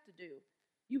have to do.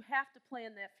 You have to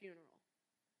plan that funeral.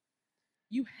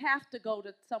 You have to go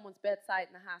to someone's bedside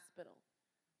in the hospital,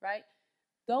 right?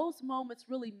 Those moments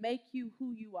really make you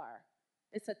who you are.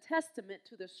 It's a testament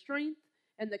to the strength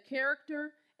and the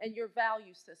character and your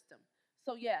value system.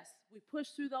 So yes, we push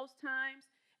through those times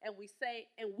and we say,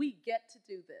 and we get to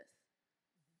do this.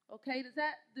 Okay,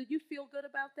 do you feel good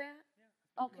about that?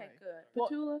 Yeah. Okay, right. Good. Well,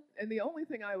 Petula? And the only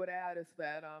thing I would add is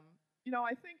that,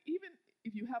 I think even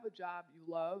if you have a job you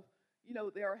love,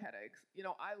 there are headaches.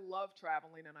 I love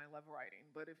traveling and I love writing,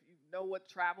 but if you know what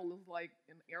travel is like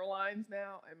in airlines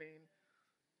now,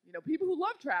 people who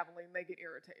love traveling, they get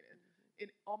irritated. In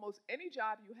almost any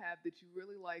job you have that you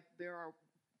really like, there are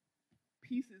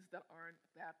pieces that aren't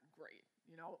that great.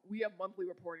 We have monthly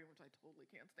reporting, which I totally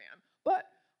can't stand. But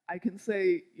I can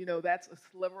say, that's a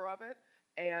sliver of it.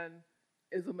 And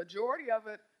as a majority of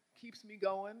it keeps me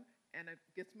going and it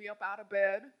gets me up out of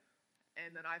bed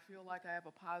and then I feel like I have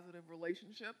a positive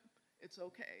relationship, it's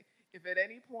okay. If at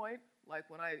any point, like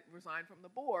when I resigned from the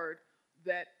board,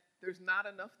 that there's not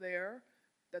enough there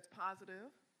that's positive,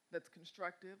 that's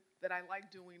constructive, that I like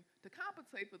doing to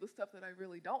compensate for the stuff that I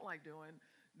really don't like doing,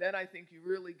 then I think you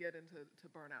really get into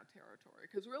burnout territory.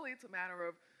 Because really it's a matter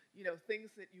of,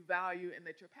 things that you value and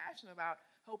that you're passionate about,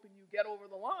 helping you get over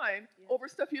the line over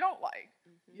stuff you don't like.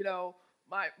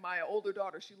 My older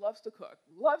daughter, she loves to cook,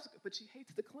 but she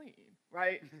hates to clean,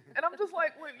 right? And I'm just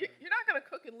like, well, you're not gonna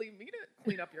cook and leave me to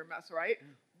clean up your mess, right?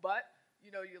 But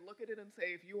you look at it and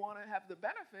say, if you want to have the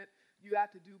benefit, you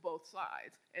have to do both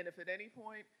sides. And if at any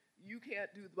point you can't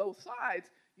do both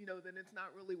sides, then it's not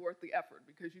really worth the effort,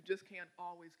 because you just can't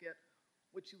always get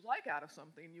what you like out of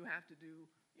something. You have to do,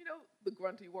 the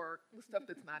grunty work, the stuff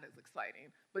that's not as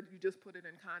exciting, but you just put it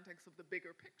in context of the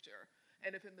bigger picture.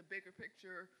 And if in the bigger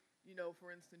picture, for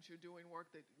instance, you're doing work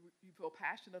that you feel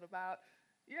passionate about,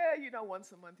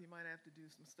 once a month you might have to do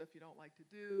some stuff you don't like to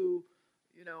do,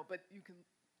 but you can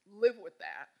live with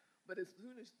that. But as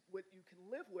soon as what you can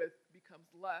live with becomes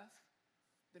less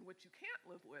than what you can't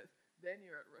live with, then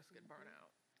you're at risk of burnout.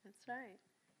 That's right.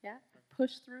 Yeah,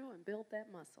 push through and build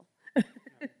that muscle.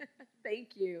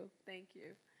 Thank you.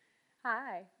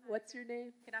 Hi, what's your name?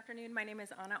 Good afternoon. My name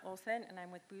is Anna Olsen, and I'm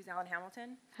with Booz Allen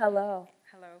Hamilton. Hello.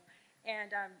 Hello.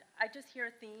 And I just hear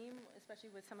a theme,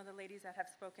 especially with some of the ladies that have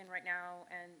spoken right now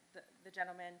and the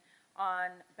gentleman,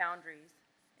 on boundaries.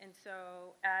 And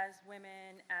so as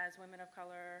women of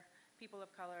color, people of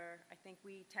color, I think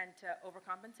we tend to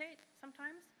overcompensate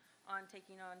sometimes on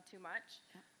taking on too much.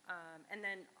 And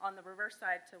then on the reverse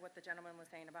side to what the gentleman was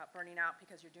saying about burning out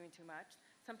because you're doing too much,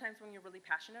 sometimes when you're really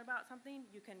passionate about something,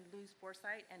 you can lose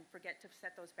foresight and forget to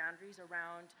set those boundaries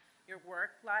around your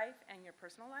work life and your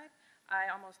personal life.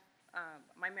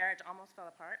 My marriage almost fell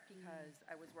apart because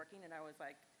I was working and I was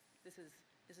like, this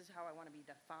is how I want to be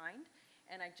defined.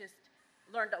 And I just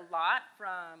learned a lot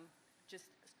from just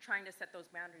trying to set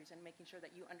those boundaries and making sure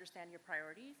that you understand your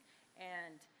priorities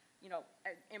and,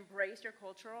 embrace your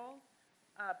cultural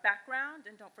background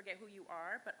and don't forget who you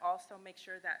are, but also make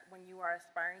sure that when you are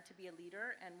aspiring to be a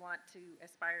leader and want to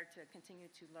aspire to continue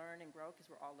to learn and grow, because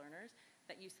we're all learners,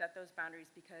 that you set those boundaries,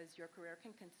 because your career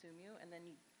can consume you and then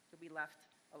you'll be left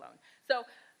alone. So,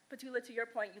 Petula, to your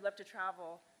point, you love to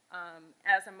travel.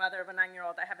 As a mother of a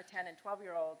 9-year-old, I have a 10 and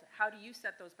 12-year-old. How do you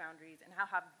set those boundaries, and how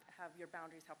have your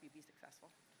boundaries help you be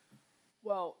successful?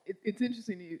 Well, it's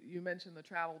interesting you mentioned the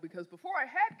travel, because before I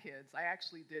had kids, I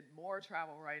actually did more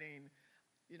travel writing.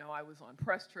 I was on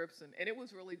press trips, and it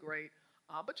was really great.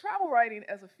 But travel writing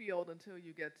as a field, until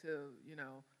you get to,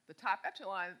 the top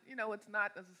echelon, it's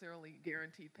not necessarily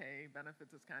guaranteed pay.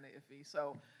 Benefits is kind of iffy.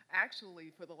 So actually,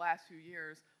 for the last few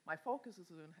years, my focus is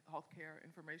in healthcare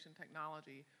information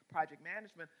technology, project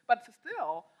management. But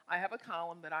still, I have a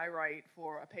column that I write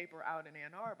for a paper out in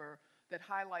Ann Arbor that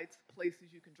highlights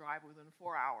places you can drive within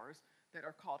 4 hours that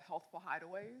are called healthful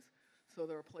hideaways. So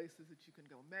there are places that you can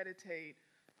go meditate,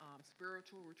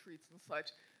 spiritual retreats and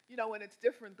such, and it's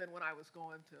different than when I was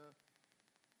going to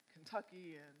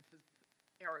Kentucky and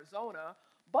Arizona.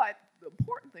 But the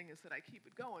important thing is that I keep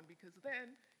it going, because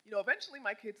then, eventually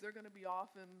my kids, they're going to be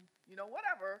off and,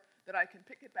 whatever, that I can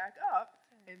pick it back up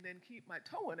and then keep my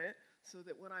toe in it, so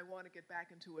that when I want to get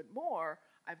back into it more,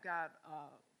 I've got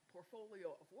a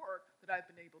portfolio of work that I've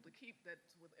been able to keep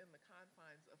that's within the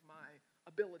confines of my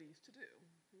abilities to do.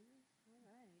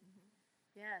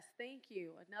 Yes, thank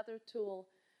you. Another tool,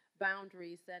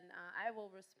 boundaries, and I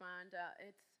will respond.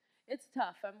 It's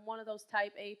tough. I'm one of those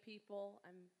type A people.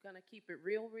 I'm going to keep it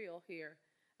real here.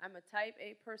 I'm a type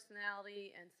A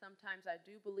personality, and sometimes I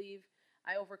do believe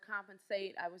I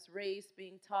overcompensate. I was raised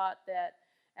being taught that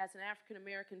as an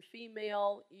African-American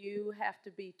female, you have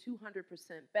to be 200%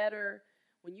 better.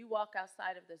 When you walk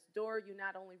outside of this door, you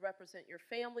not only represent your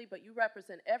family, but you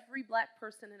represent every black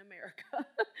person in America.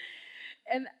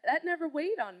 And that never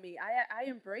weighed on me. I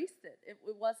embraced it. It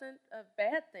wasn't a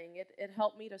bad thing. It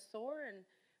helped me to soar and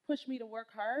pushed me to work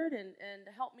hard and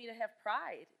helped me to have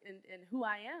pride in who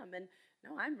I am. And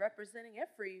no, I'm representing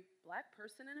every black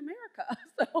person in America.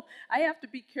 So I have to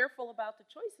be careful about the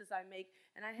choices I make,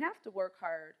 and I have to work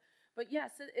hard. But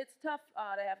yes, it's tough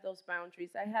to have those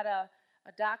boundaries. I had a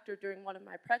doctor during one of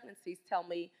my pregnancies tell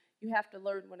me, you have to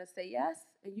learn when to say yes,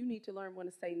 and you need to learn when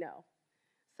to say no.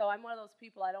 So I'm one of those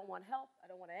people, I don't want help. I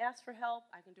don't want to ask for help.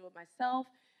 I can do it myself.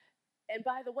 And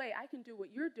by the way, I can do what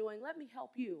you're doing. Let me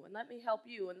help you, and let me help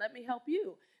you, and let me help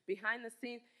you behind the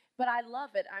scenes. But I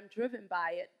love it. I'm driven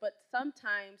by it. But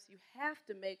sometimes you have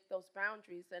to make those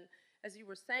boundaries. And as you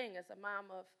were saying, as a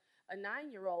mom of a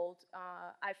 9-year-old,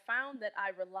 I found that I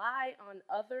rely on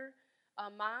other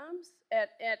moms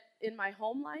in my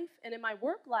home life, and in my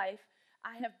work life,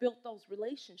 I have built those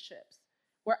relationships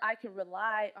where I can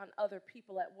rely on other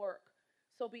people at work.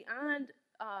 So beyond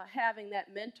having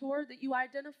that mentor that you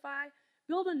identify,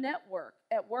 build a network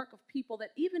at work of people that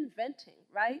even venting,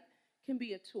 right, can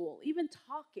be a tool. Even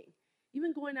talking,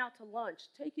 even going out to lunch,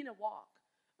 taking a walk,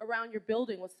 around your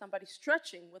building with somebody,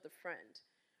 stretching with a friend,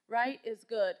 right, is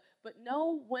good. But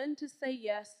know when to say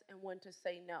yes and when to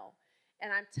say no.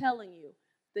 And I'm telling you,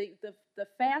 the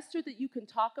faster that you can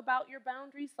talk about your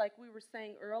boundaries, like we were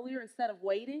saying earlier, instead of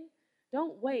waiting,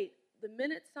 don't wait. The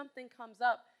minute something comes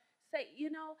up, say,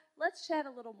 let's chat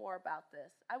a little more about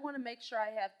this. I want to make sure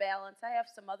I have balance. I have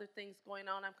some other things going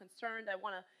on. I'm concerned. I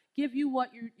want to give you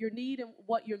what your need and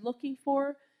what you're looking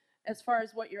for as far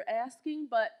as what you're asking,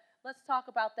 but let's talk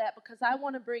about that because I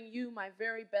want to bring you my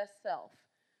very best self.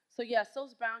 So yes,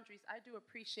 those boundaries, I do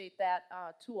appreciate that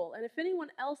tool. And if anyone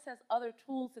else has other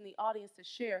tools in the audience to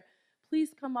share, please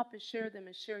come up and share them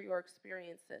and share your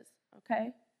experiences,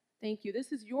 okay? Thank you.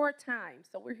 This is your time,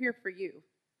 so we're here for you.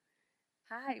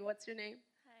 Hi, what's your name?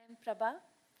 Hi, I'm Prabha.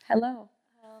 Hello.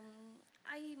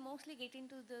 I mostly get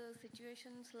into the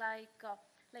situations like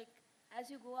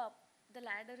as you go up the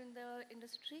ladder in the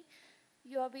industry,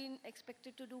 you are being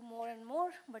expected to do more and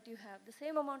more, but you have the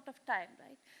same amount of time,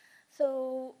 right?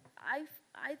 So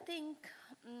I think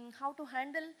how to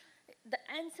handle, the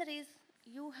answer is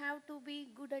you have to be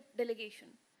good at delegation,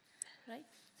 right?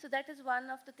 So that is one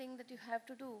of the things that you have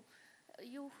to do.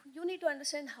 You need to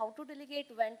understand how to delegate,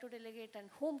 when to delegate, and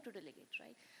whom to delegate,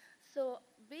 right? So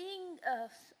being,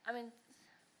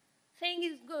 saying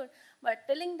is good, but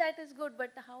telling that is good,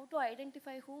 but how to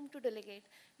identify whom to delegate?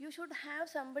 You should have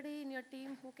somebody in your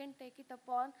team who can take it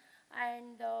upon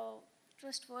and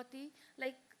trustworthy.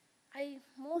 Like, I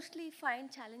mostly find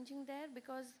challenging there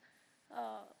because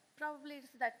probably it's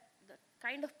that the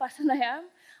kind of person I am.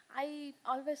 I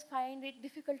always find it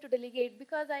difficult to delegate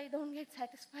because I don't get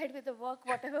satisfied with the work,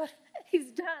 whatever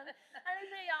is done. And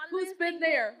I always Who's been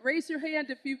there? Raise your hand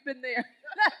if you've been there.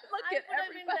 Look I at could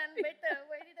have been done everybody. better.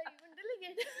 Why did I even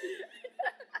delegate?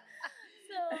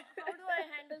 So how do I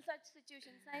handle such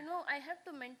situations? I know I have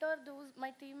to mentor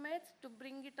my teammates to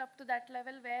bring it up to that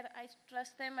level where I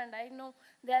trust them and I know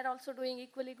they are also doing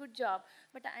equally good job.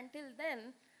 But until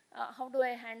then, how do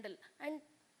I handle? And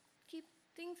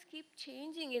things keep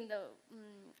changing in the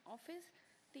office.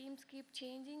 Teams keep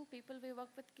changing. People we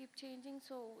work with keep changing.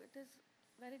 So it is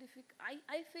very difficult.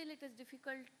 I feel it is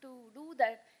difficult to do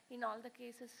that in all the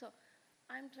cases. So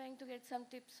I'm trying to get some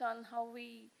tips on how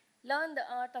we learn the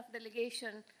art of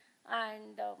delegation,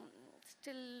 and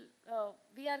still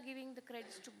we are giving the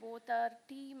credits to both our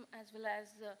team as well as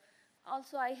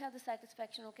also I have the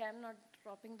satisfaction, okay, I'm not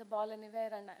dropping the ball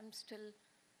anywhere and I'm still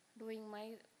doing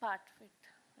my part of it,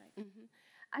 right? Mm-hmm.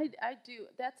 I do.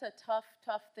 That's a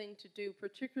tough thing to do,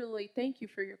 particularly, thank you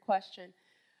for your question,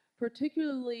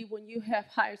 particularly when you have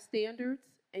higher standards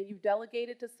and you delegate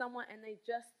it to someone and they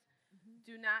just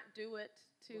do not do it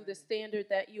to the standard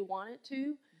that you want it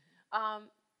to.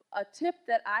 A tip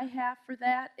that I have for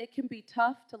that, it can be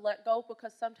tough to let go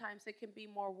because sometimes it can be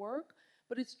more work,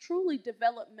 but it's truly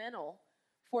developmental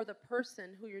for the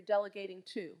person who you're delegating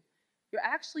to. You're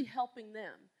actually helping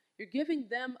them. You're giving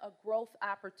them a growth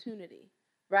opportunity,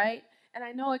 right? And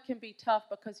I know it can be tough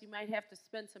because you might have to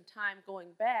spend some time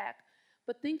going back,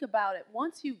 but think about it.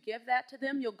 Once you give that to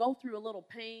them, you'll go through a little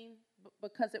pain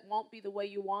because it won't be the way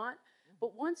you want.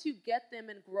 But once you get them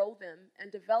and grow them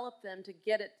and develop them to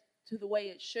get it to the way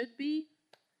it should be,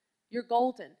 you're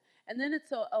golden. And then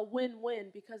it's a win-win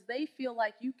because they feel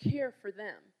like you care for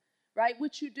them, right?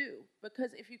 Which you do.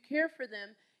 Because if you care for them,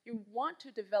 you want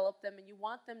to develop them and you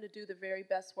want them to do the very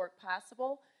best work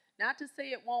possible. Not to say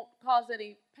it won't cause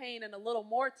any pain and a little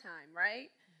more time, right?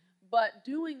 But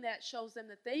doing that shows them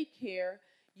that they care.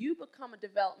 You become a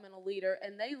developmental leader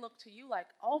and they look to you like,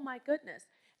 oh my goodness.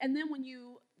 And then when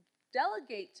you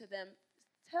delegate to them,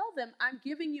 tell them, I'm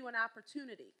giving you an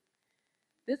opportunity.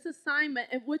 This assignment,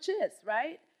 which is,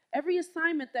 right? Every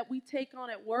assignment that we take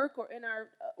on at work or in our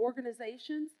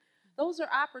organizations, those are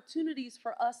opportunities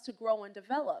for us to grow and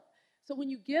develop. So when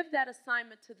you give that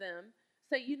assignment to them,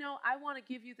 say, I want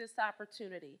to give you this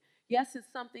opportunity. Yes,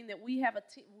 it's something that we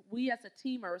as a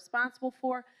team are responsible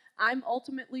for. I'm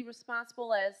ultimately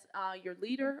responsible as your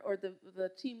leader or the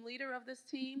team leader of this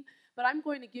team, but I'm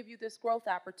going to give you this growth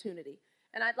opportunity.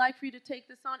 And I'd like for you to take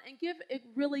this on and give it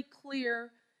really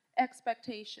clear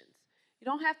expectations. You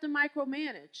don't have to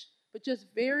micromanage, but just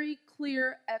very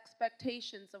clear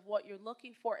expectations of what you're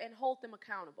looking for and hold them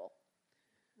accountable.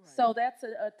 Right. So that's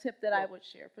a tip that I would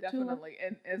share. Petula? Definitely.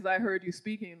 And as I heard you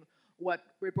speaking, what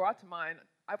it brought to mind,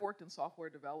 I've worked in software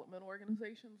development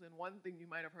organizations, and one thing you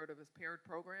might have heard of is paired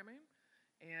programming.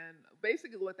 And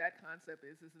basically what that concept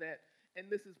is that, and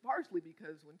this is partially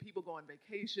because when people go on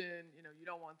vacation, you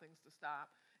don't want things to stop,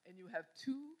 and you have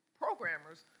two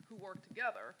programmers who work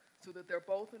together so that they're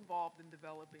both involved in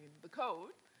developing the code.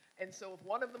 And so if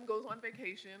one of them goes on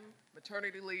vacation,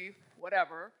 maternity leave,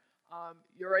 whatever,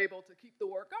 you're able to keep the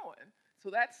work going. So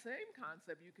that same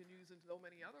concept you can use in so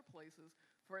many other places.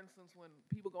 For instance, when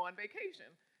people go on vacation,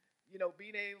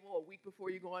 being able a week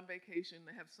before you go on vacation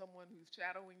to have someone who's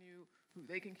shadowing you, who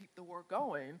they can keep the work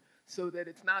going so that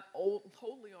it's not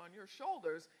totally on your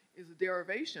shoulders is a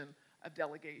derivation of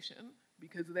delegation,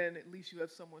 because then at least you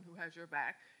have someone who has your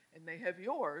back and they have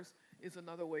yours is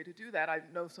another way to do that. I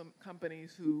know some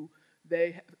companies who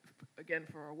again,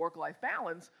 for a work-life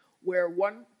balance, where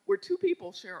two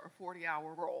people share a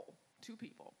 40-hour role, two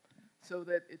people, so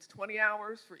that it's 20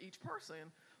 hours for each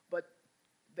person, but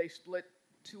they split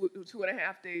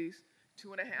 2.5 days,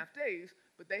 2.5 days,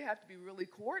 but they have to be really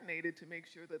coordinated to make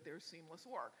sure that there's seamless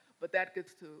work. But that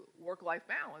gets to work-life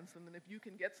balance, and then if you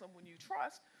can get someone you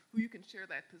trust who you can share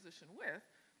that position with,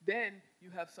 then you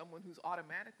have someone who's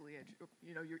automatically at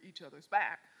you're each other's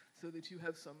back, so that you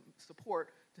have some support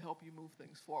to help you move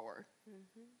things forward.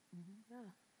 Yeah.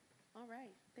 All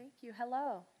right. Thank you.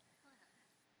 Hello.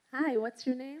 Hi. What's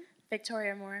your name?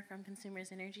 Victoria Moore from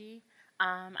Consumers Energy.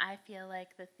 I feel like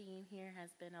the theme here has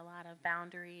been a lot of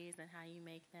boundaries and how you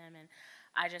make them, and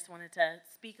I just wanted to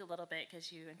speak a little bit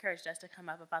because you encouraged us to come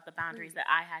up about the boundaries that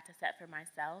I had to set for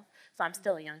myself. So I'm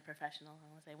still a young professional. I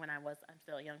want to say I'm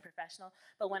still a young professional.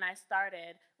 But when I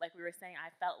started, like we were saying, I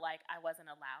felt like I wasn't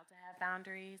allowed to have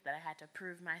boundaries, that I had to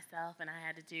prove myself and I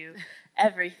had to do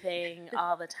everything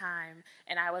all the time.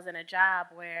 And I was in a job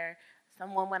where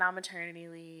someone went on maternity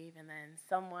leave, and then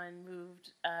someone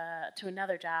moved to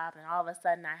another job, and all of a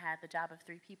sudden I had the job of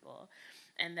 3 people.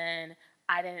 And then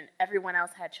everyone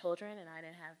else had children, and I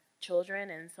didn't have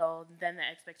children, and so then the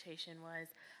expectation was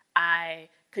I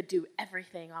could do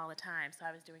everything all the time. So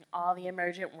I was doing all the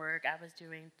emergent work. I was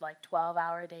doing like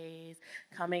 12-hour days,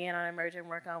 coming in on emergent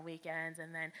work on weekends,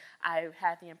 and then I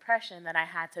had the impression that I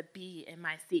had to be in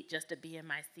my seat just to be in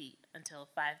my seat until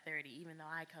 5:30, even though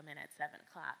I come in at 7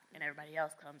 o'clock and everybody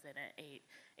else comes in at 8,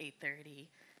 8:30,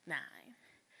 9.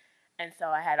 And so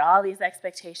I had all these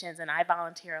expectations, and I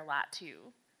volunteer a lot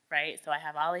too. Right? So I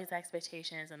have all these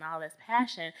expectations and all this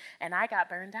passion, and I got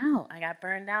burned out. I got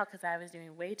burned out because I was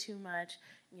doing way too much,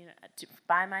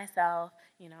 by myself.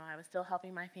 I was still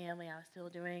helping my family. I was still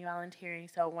doing volunteering.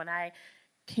 So when I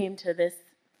came to this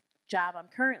job I'm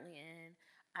currently in,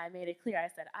 I made it clear. I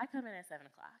said, I come in at 7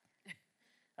 o'clock.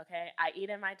 Okay? I eat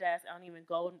at my desk. I don't even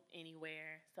go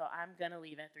anywhere. So I'm going to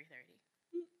leave at 3:30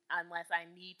 unless I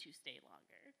need to stay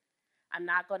longer. I'm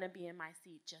not going to be in my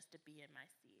seat just to be in my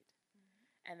seat.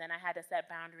 And then I had to set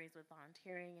boundaries with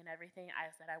volunteering and everything. I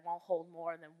said I won't hold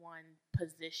more than one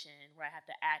position where I have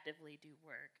to actively do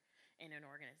work in an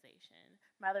organization.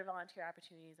 My other volunteer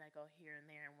opportunities, I go here and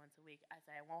there and once a week. I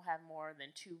say I won't have more than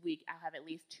 2 weeks. I'll have at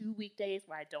least 2 weekdays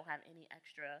where I don't have any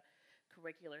extra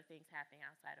curricular things happening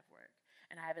outside of work.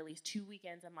 And I have at least 2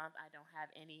 weekends a month I don't have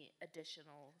any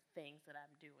additional things that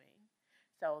I'm doing.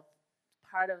 So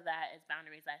part of that is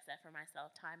boundaries I set for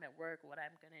myself, time at work, what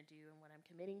I'm going to do and what I'm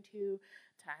committing to,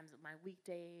 times of my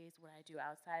weekdays, what I do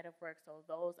outside of work. So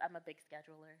I'm a big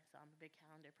scheduler, so I'm a big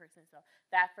calendar person. So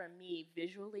that for me,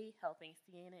 visually,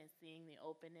 seeing it and seeing the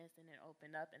openness and it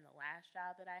opened up in the last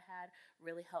job that I had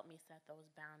really helped me set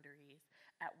those boundaries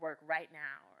at work right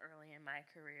now, early in my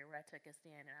career, where I took a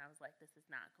stand and I was like, this is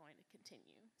not going to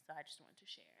continue. So I just wanted to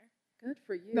share. Good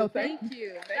for you. No, thank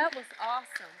you. That was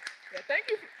awesome. Yeah, thank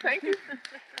you.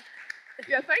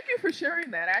 Yeah, thank you for sharing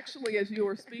that. Actually, as you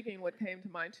were speaking, what came to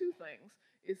mind, 2 things,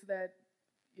 is that,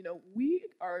 we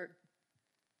are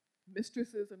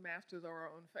mistresses and masters of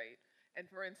our own fate. And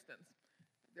for instance,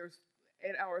 there's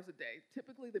 8 hours a day.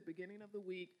 Typically, the beginning of the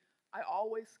week, I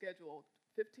always schedule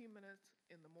 15 minutes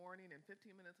in the morning and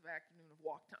 15 minutes of afternoon of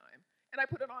walk time. And I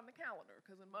put it on the calendar,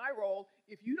 because in my role,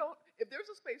 if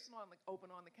there's a space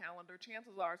open on the calendar,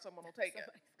 chances are someone will take it.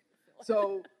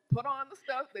 So put on the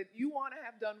stuff that you want to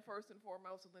have done first and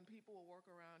foremost, and then people will work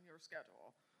around your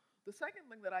schedule. The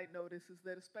second thing that I notice is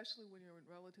that, especially when you're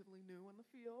relatively new in the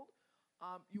field,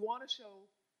 you want to show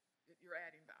that you're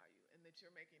adding value and that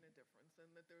you're making a difference,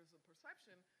 and that there's a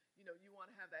perception, you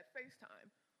want to have that face time.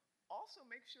 Also,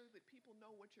 make sure that people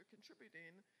know what you're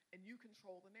contributing and you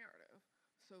control the narrative.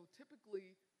 So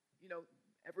typically,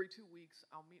 every 2 weeks,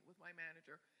 I'll meet with my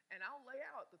manager and I'll lay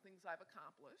out the things I've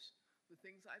accomplished, the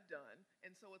things I've done.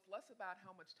 And so it's less about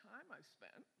how much time I've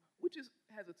spent, which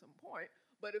has its own point.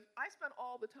 But if I spent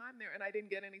all the time there and I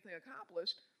didn't get anything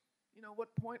accomplished,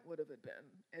 what point would have it been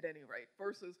at any rate?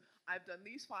 Versus I've done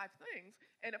these 5 things,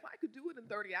 and if I could do it in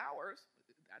 30 hours,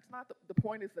 that's not the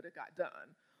point is that it got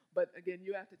done. But again,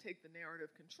 you have to take the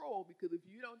narrative control, because if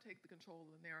you don't take the control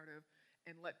of the narrative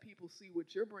and let people see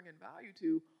what you're bringing value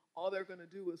to, all they're going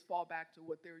to do is fall back to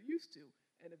what they're used to.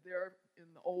 And if they're in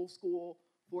the old school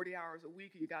 40 hours a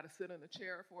week, you got to sit in a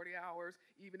chair 40 hours,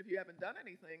 even if you haven't done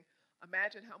anything.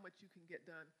 Imagine how much you can get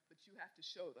done, but you have to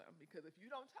show them, because if you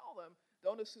don't tell them,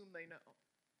 don't assume they know.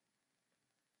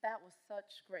 That was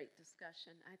such great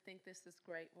discussion. I think this is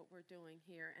great what we're doing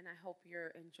here, and I hope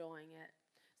you're enjoying it.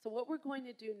 So what we're going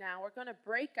to do now, we're going to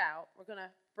break out. We're going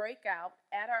to break out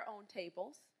at our own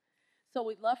tables. So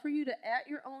we'd love for you to, at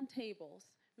your own tables,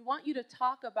 we want you to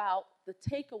talk about the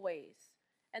takeaways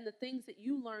and the things that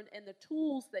you learned and the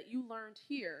tools that you learned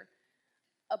here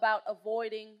about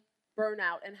avoiding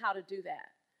burnout and how to do that.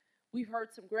 We've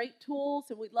heard some great tools,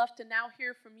 and we'd love to now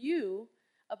hear from you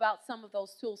about some of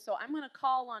those tools. So I'm going to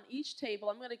call on each table.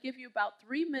 I'm going to give you about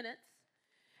 3 minutes.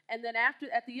 And then at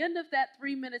the end of that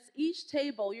 3 minutes, each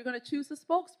table, you're going to choose a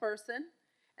spokesperson.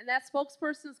 And that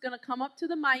spokesperson is going to come up to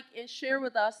the mic and share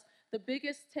with us the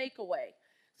biggest takeaway.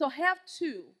 So have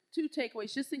two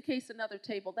takeaways, just in case another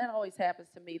table, that always happens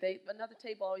to me. Another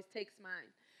table always takes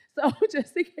mine. So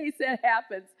just in case that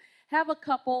happens, have a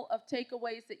couple of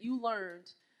takeaways that you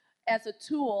learned as a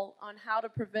tool on how to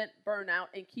prevent burnout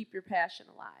and keep your passion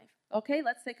alive. Okay,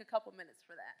 let's take a couple minutes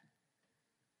for that.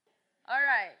 All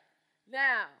right,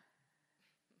 now,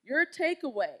 your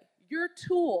takeaway, your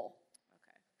tool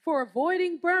for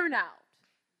avoiding burnout.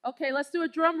 Okay, let's do a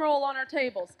drum roll on our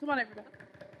tables. Come on, everybody.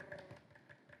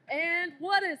 And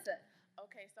what is it?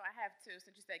 Okay, so I have two.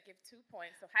 So just said give 2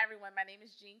 points. So hi, everyone. My name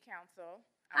is Jean Council.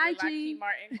 Hi, I'm with Jean. Lockheed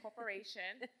Martin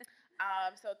Corporation.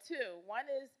 So two. One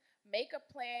is make a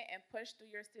plan and push through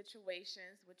your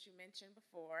situations, which you mentioned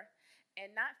before,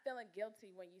 and not feeling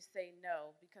guilty when you say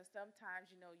no, because sometimes,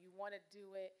 you want to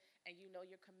do it and you know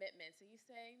your commitment. So you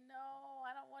say, no,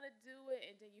 I don't want to do it,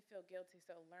 and then you feel guilty.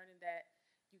 So learning that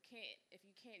you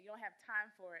don't have time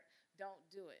for it, don't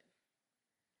do it.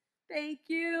 Thank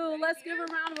you. Let's give a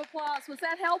round of applause. Was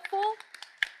that helpful?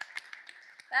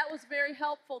 That was very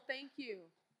helpful. Thank you.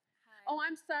 Hi. Oh,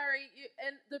 I'm sorry.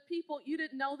 And the people, you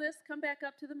didn't know this? Come back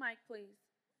up to the mic, please.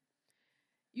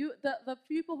 The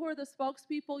people who are the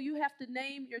spokespeople, you have to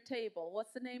name your table.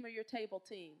 What's the name of your table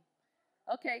team?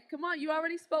 Okay, come on. You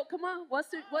already spoke. Come on.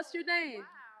 What's your name? Wow.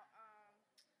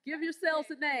 Give yourselves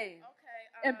a name.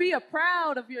 Okay. And be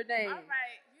proud of your name. All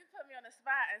right. You put me on the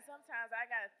spot, and sometimes I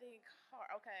got to think hard.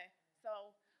 Okay.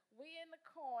 So we in the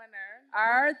corner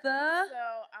Are the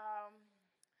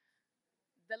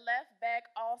left back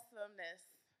awesomeness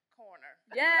corner.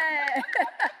 Yeah.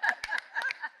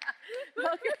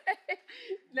 Okay.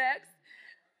 Next.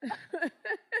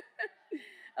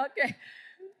 Okay.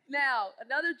 Now,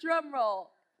 another drum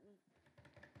roll.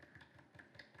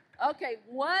 Okay,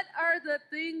 what are the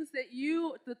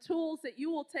tools that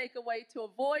you will take away to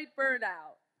avoid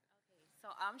burnout? So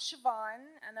I'm Siobhan,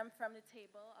 and I'm from the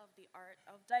table of the Art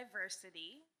of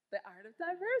Diversity. The Art of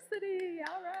Diversity,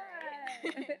 all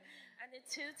right. And the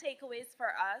two takeaways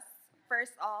for us,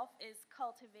 first off, is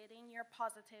cultivating your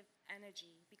positive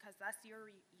energy, because that's your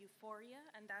euphoria,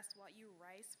 and that's what you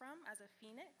rise from as a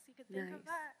phoenix. You could think of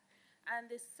that. And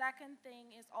the second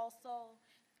thing is also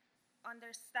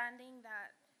understanding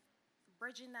that,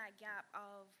 bridging that gap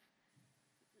of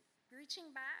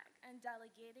reaching back and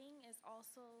delegating is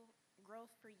also growth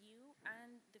for you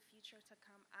and the future to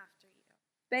come after you.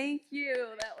 Thank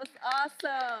you. That was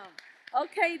awesome.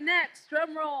 Okay, next,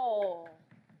 drum roll.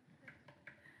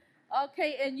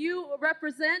 Okay, and you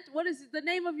represent, what is the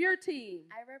name of your team?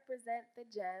 I represent the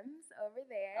Gems over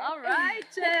there. All right,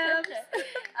 Gems.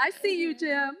 I see you,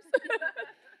 Gems.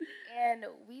 And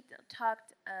we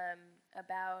talked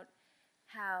about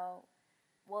how,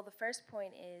 well, the first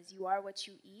point is you are what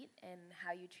you eat and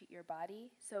how you treat your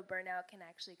body. So burnout can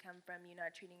actually come from you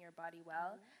not treating your body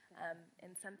well.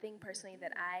 And something personally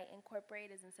that I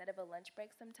incorporate is, instead of a lunch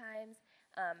break sometimes,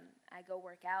 I go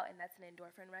work out, and that's an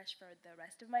endorphin rush for the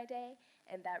rest of my day,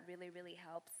 and that really, really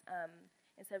helps,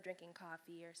 instead of drinking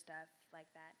coffee or stuff like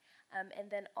that.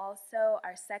 And then also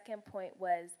our second point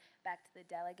was back to the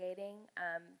delegating,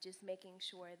 just making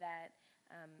sure that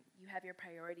you have your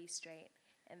priorities straight.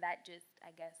 And that just,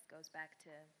 I guess, goes back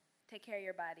to take care of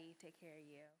your body, take care of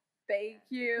you. Thank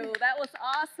you. That was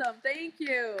awesome. Thank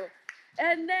you.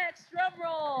 And next, drum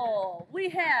roll, we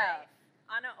have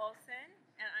Anna Olsen,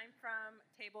 and I'm from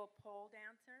Table Pole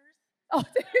Dancers. Oh,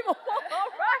 Table Pole.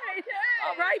 All right.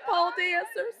 All right, pole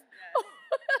dancers. Yes.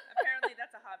 Apparently,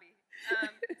 that's a hobby.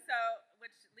 So,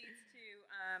 which leads to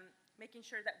making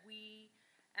sure that we,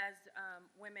 as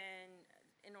women,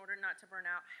 in order not to burn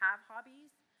out, have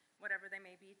hobbies, whatever they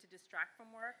may be, to distract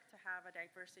from work, to have a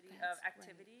diversity of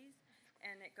activities.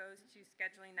 And it goes to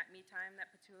scheduling that me time that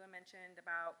Petula mentioned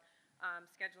about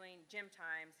scheduling gym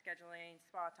time, scheduling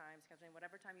spa time, scheduling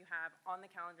whatever time you have on the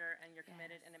calendar, and you're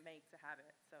committed, and it makes a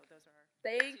habit. So those are.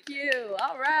 Thank you.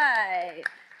 All right.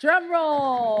 Drum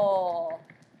roll.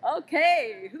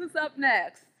 Okay, who's up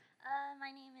next?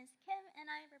 My name is Kim, and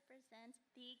I represent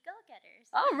the Go-Getters.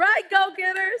 All right,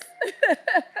 Go-Getters.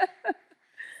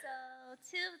 So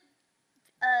two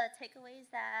takeaways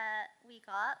that we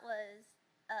got was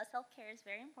self-care is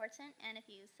very important, and if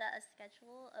you set a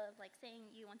schedule of like saying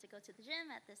you want to go to the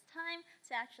gym at this time,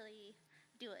 to actually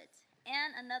do it.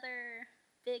 And another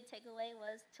big takeaway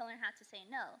was to learn how to say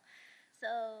no.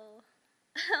 So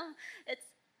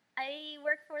I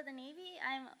work for the Navy.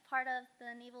 I'm part of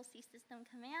the Naval Sea System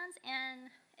Commands,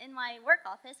 and in my work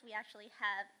office, we actually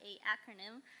have a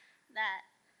acronym that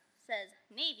says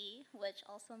Navy, which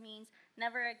also means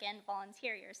never again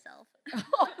volunteer yourself.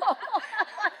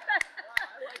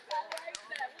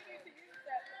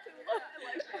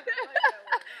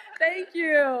 Thank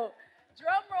you.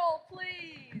 Drum roll,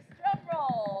 please. Drum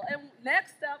roll. And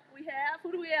next up we have,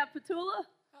 who do we have, Petula?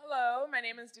 Hello, my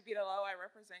name is Davita Lowe. I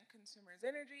represent Consumers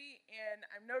Energy, and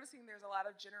I'm noticing there's a lot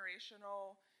of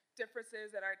generational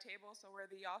differences at our table, so we're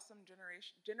the awesome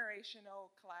generational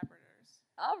collaborators.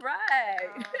 All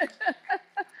right.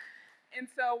 And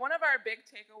so one of our big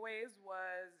takeaways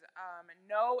was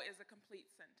no is a complete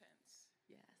sentence.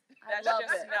 Yes. That's I love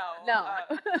just it. no. No.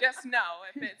 Just no.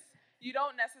 If it's, you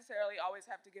don't necessarily always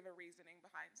have to give a reasoning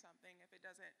behind something. If it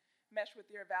doesn't mesh with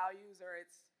your values, or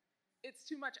it's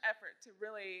too much effort to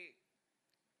really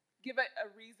give it a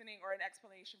reasoning or an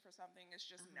explanation for something, it's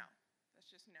just no.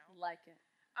 That's just no. Like it.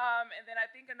 And then I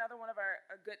think another one of our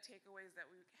good takeaways that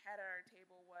we had at our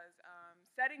table was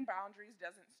setting boundaries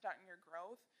doesn't stunt your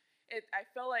growth. I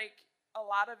feel like a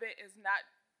lot of it is not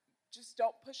just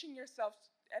pushing yourself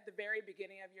at the very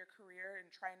beginning of your career and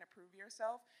trying to prove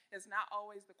yourself is not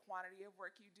always the quantity of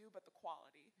work you do, but the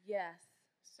quality. Yes.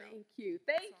 So, Thank you.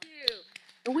 Thank you.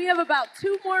 And we have about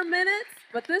 2 more minutes,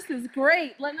 but this is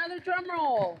great. Another drum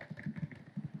roll.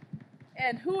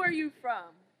 And who are you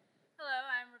from? Hello,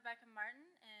 I'm Rebecca Martin,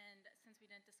 and since we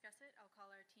didn't discuss it, I'll call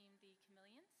our team the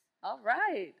Chameleons. All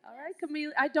right. All right,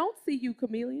 chameleon. I don't see you,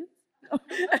 chameleons. Well,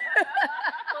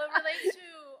 it relates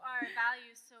to our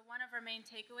values. So one of our main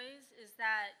takeaways is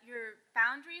that your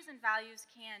boundaries and values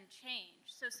can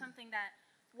change. So something that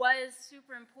was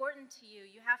super important to you,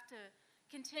 you have to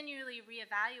continually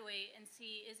reevaluate and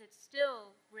see, is it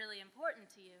still really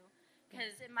important to you?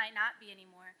 Because it might not be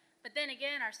anymore. But then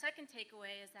again, our second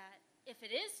takeaway is that if it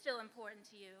is still important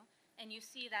to you and you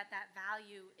see that that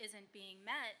value isn't being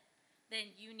met,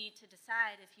 then you need to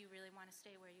decide if you really want to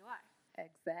stay where you are.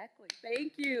 Exactly.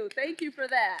 Thank you. Thank you for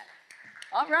that.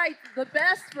 All right, the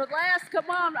best for last. Come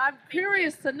on, I'm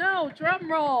curious to know.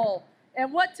 Drum roll.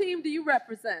 And what team do you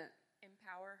represent?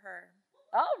 Empower Her.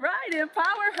 All right,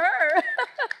 empower her.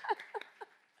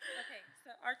 Okay,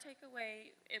 so our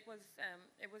takeaway, it was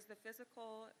the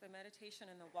physical, the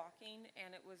meditation, and the walking,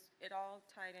 and it all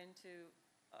tied into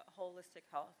holistic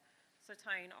health. So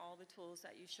tying all the tools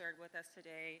that you shared with us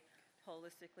today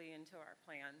holistically into our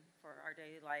plan for our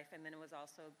daily life, and then it was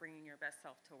also bringing your best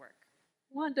self to work.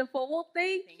 Wonderful. Well,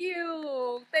 thank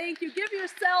you. Thank you. Give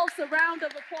yourselves a round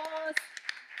of applause.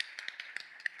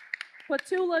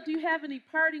 Petula, do you have any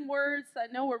parting words? I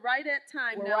know we're right at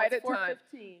time We're now. right it's at time.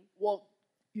 4:15. Well,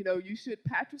 you should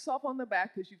pat yourself on the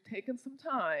back because you've taken some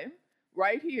time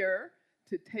right here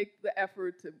to take the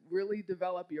effort to really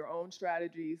develop your own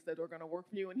strategies that are going to work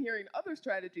for you, and hearing other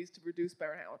strategies to reduce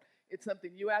burnout. It's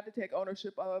something you have to take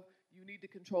ownership of, you need to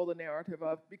control the narrative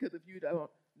of, because if you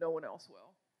don't, no one else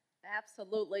will.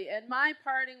 Absolutely. And my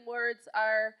parting words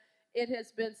are, it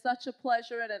has been such a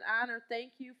pleasure and an honor.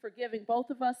 Thank you for giving both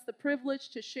of us the privilege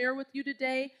to share with you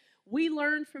today. We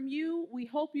learned from you. We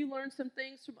hope you learned some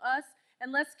things from us.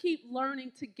 And let's keep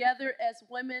learning together as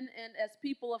women and as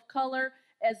people of color,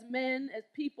 as men, as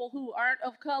people who aren't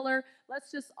of color.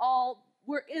 Let's just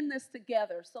we're in this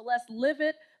together. So let's live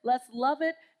it, let's love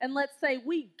it, and let's say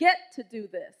we get to do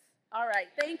this. All right,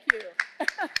 thank you.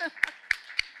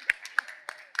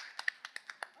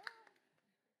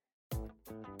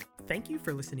 Thank you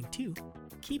for listening to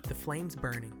Keep the Flames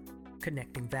Burning,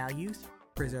 connecting values,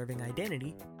 preserving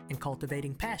identity, and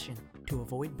cultivating passion to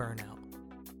avoid burnout.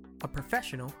 A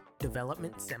professional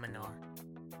development seminar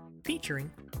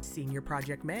featuring Senior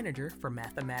Project Manager for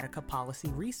Mathematica Policy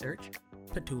Research,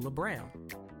 Petula Brown,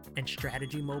 and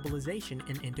Strategy Mobilization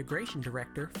and Integration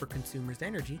Director for Consumers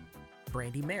Energy,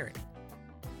 Brandy Merritt.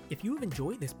 If you have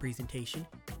enjoyed this presentation,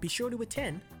 be sure to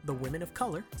attend the Women of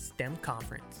Color STEM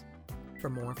Conference. For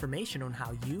more information on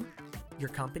how you, your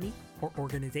company, or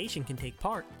organization can take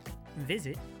part,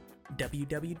 visit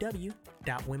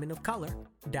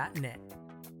www.womenofcolor.net.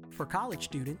 For college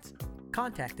students,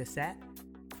 contact us at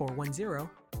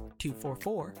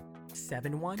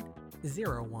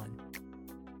 410-244-7101.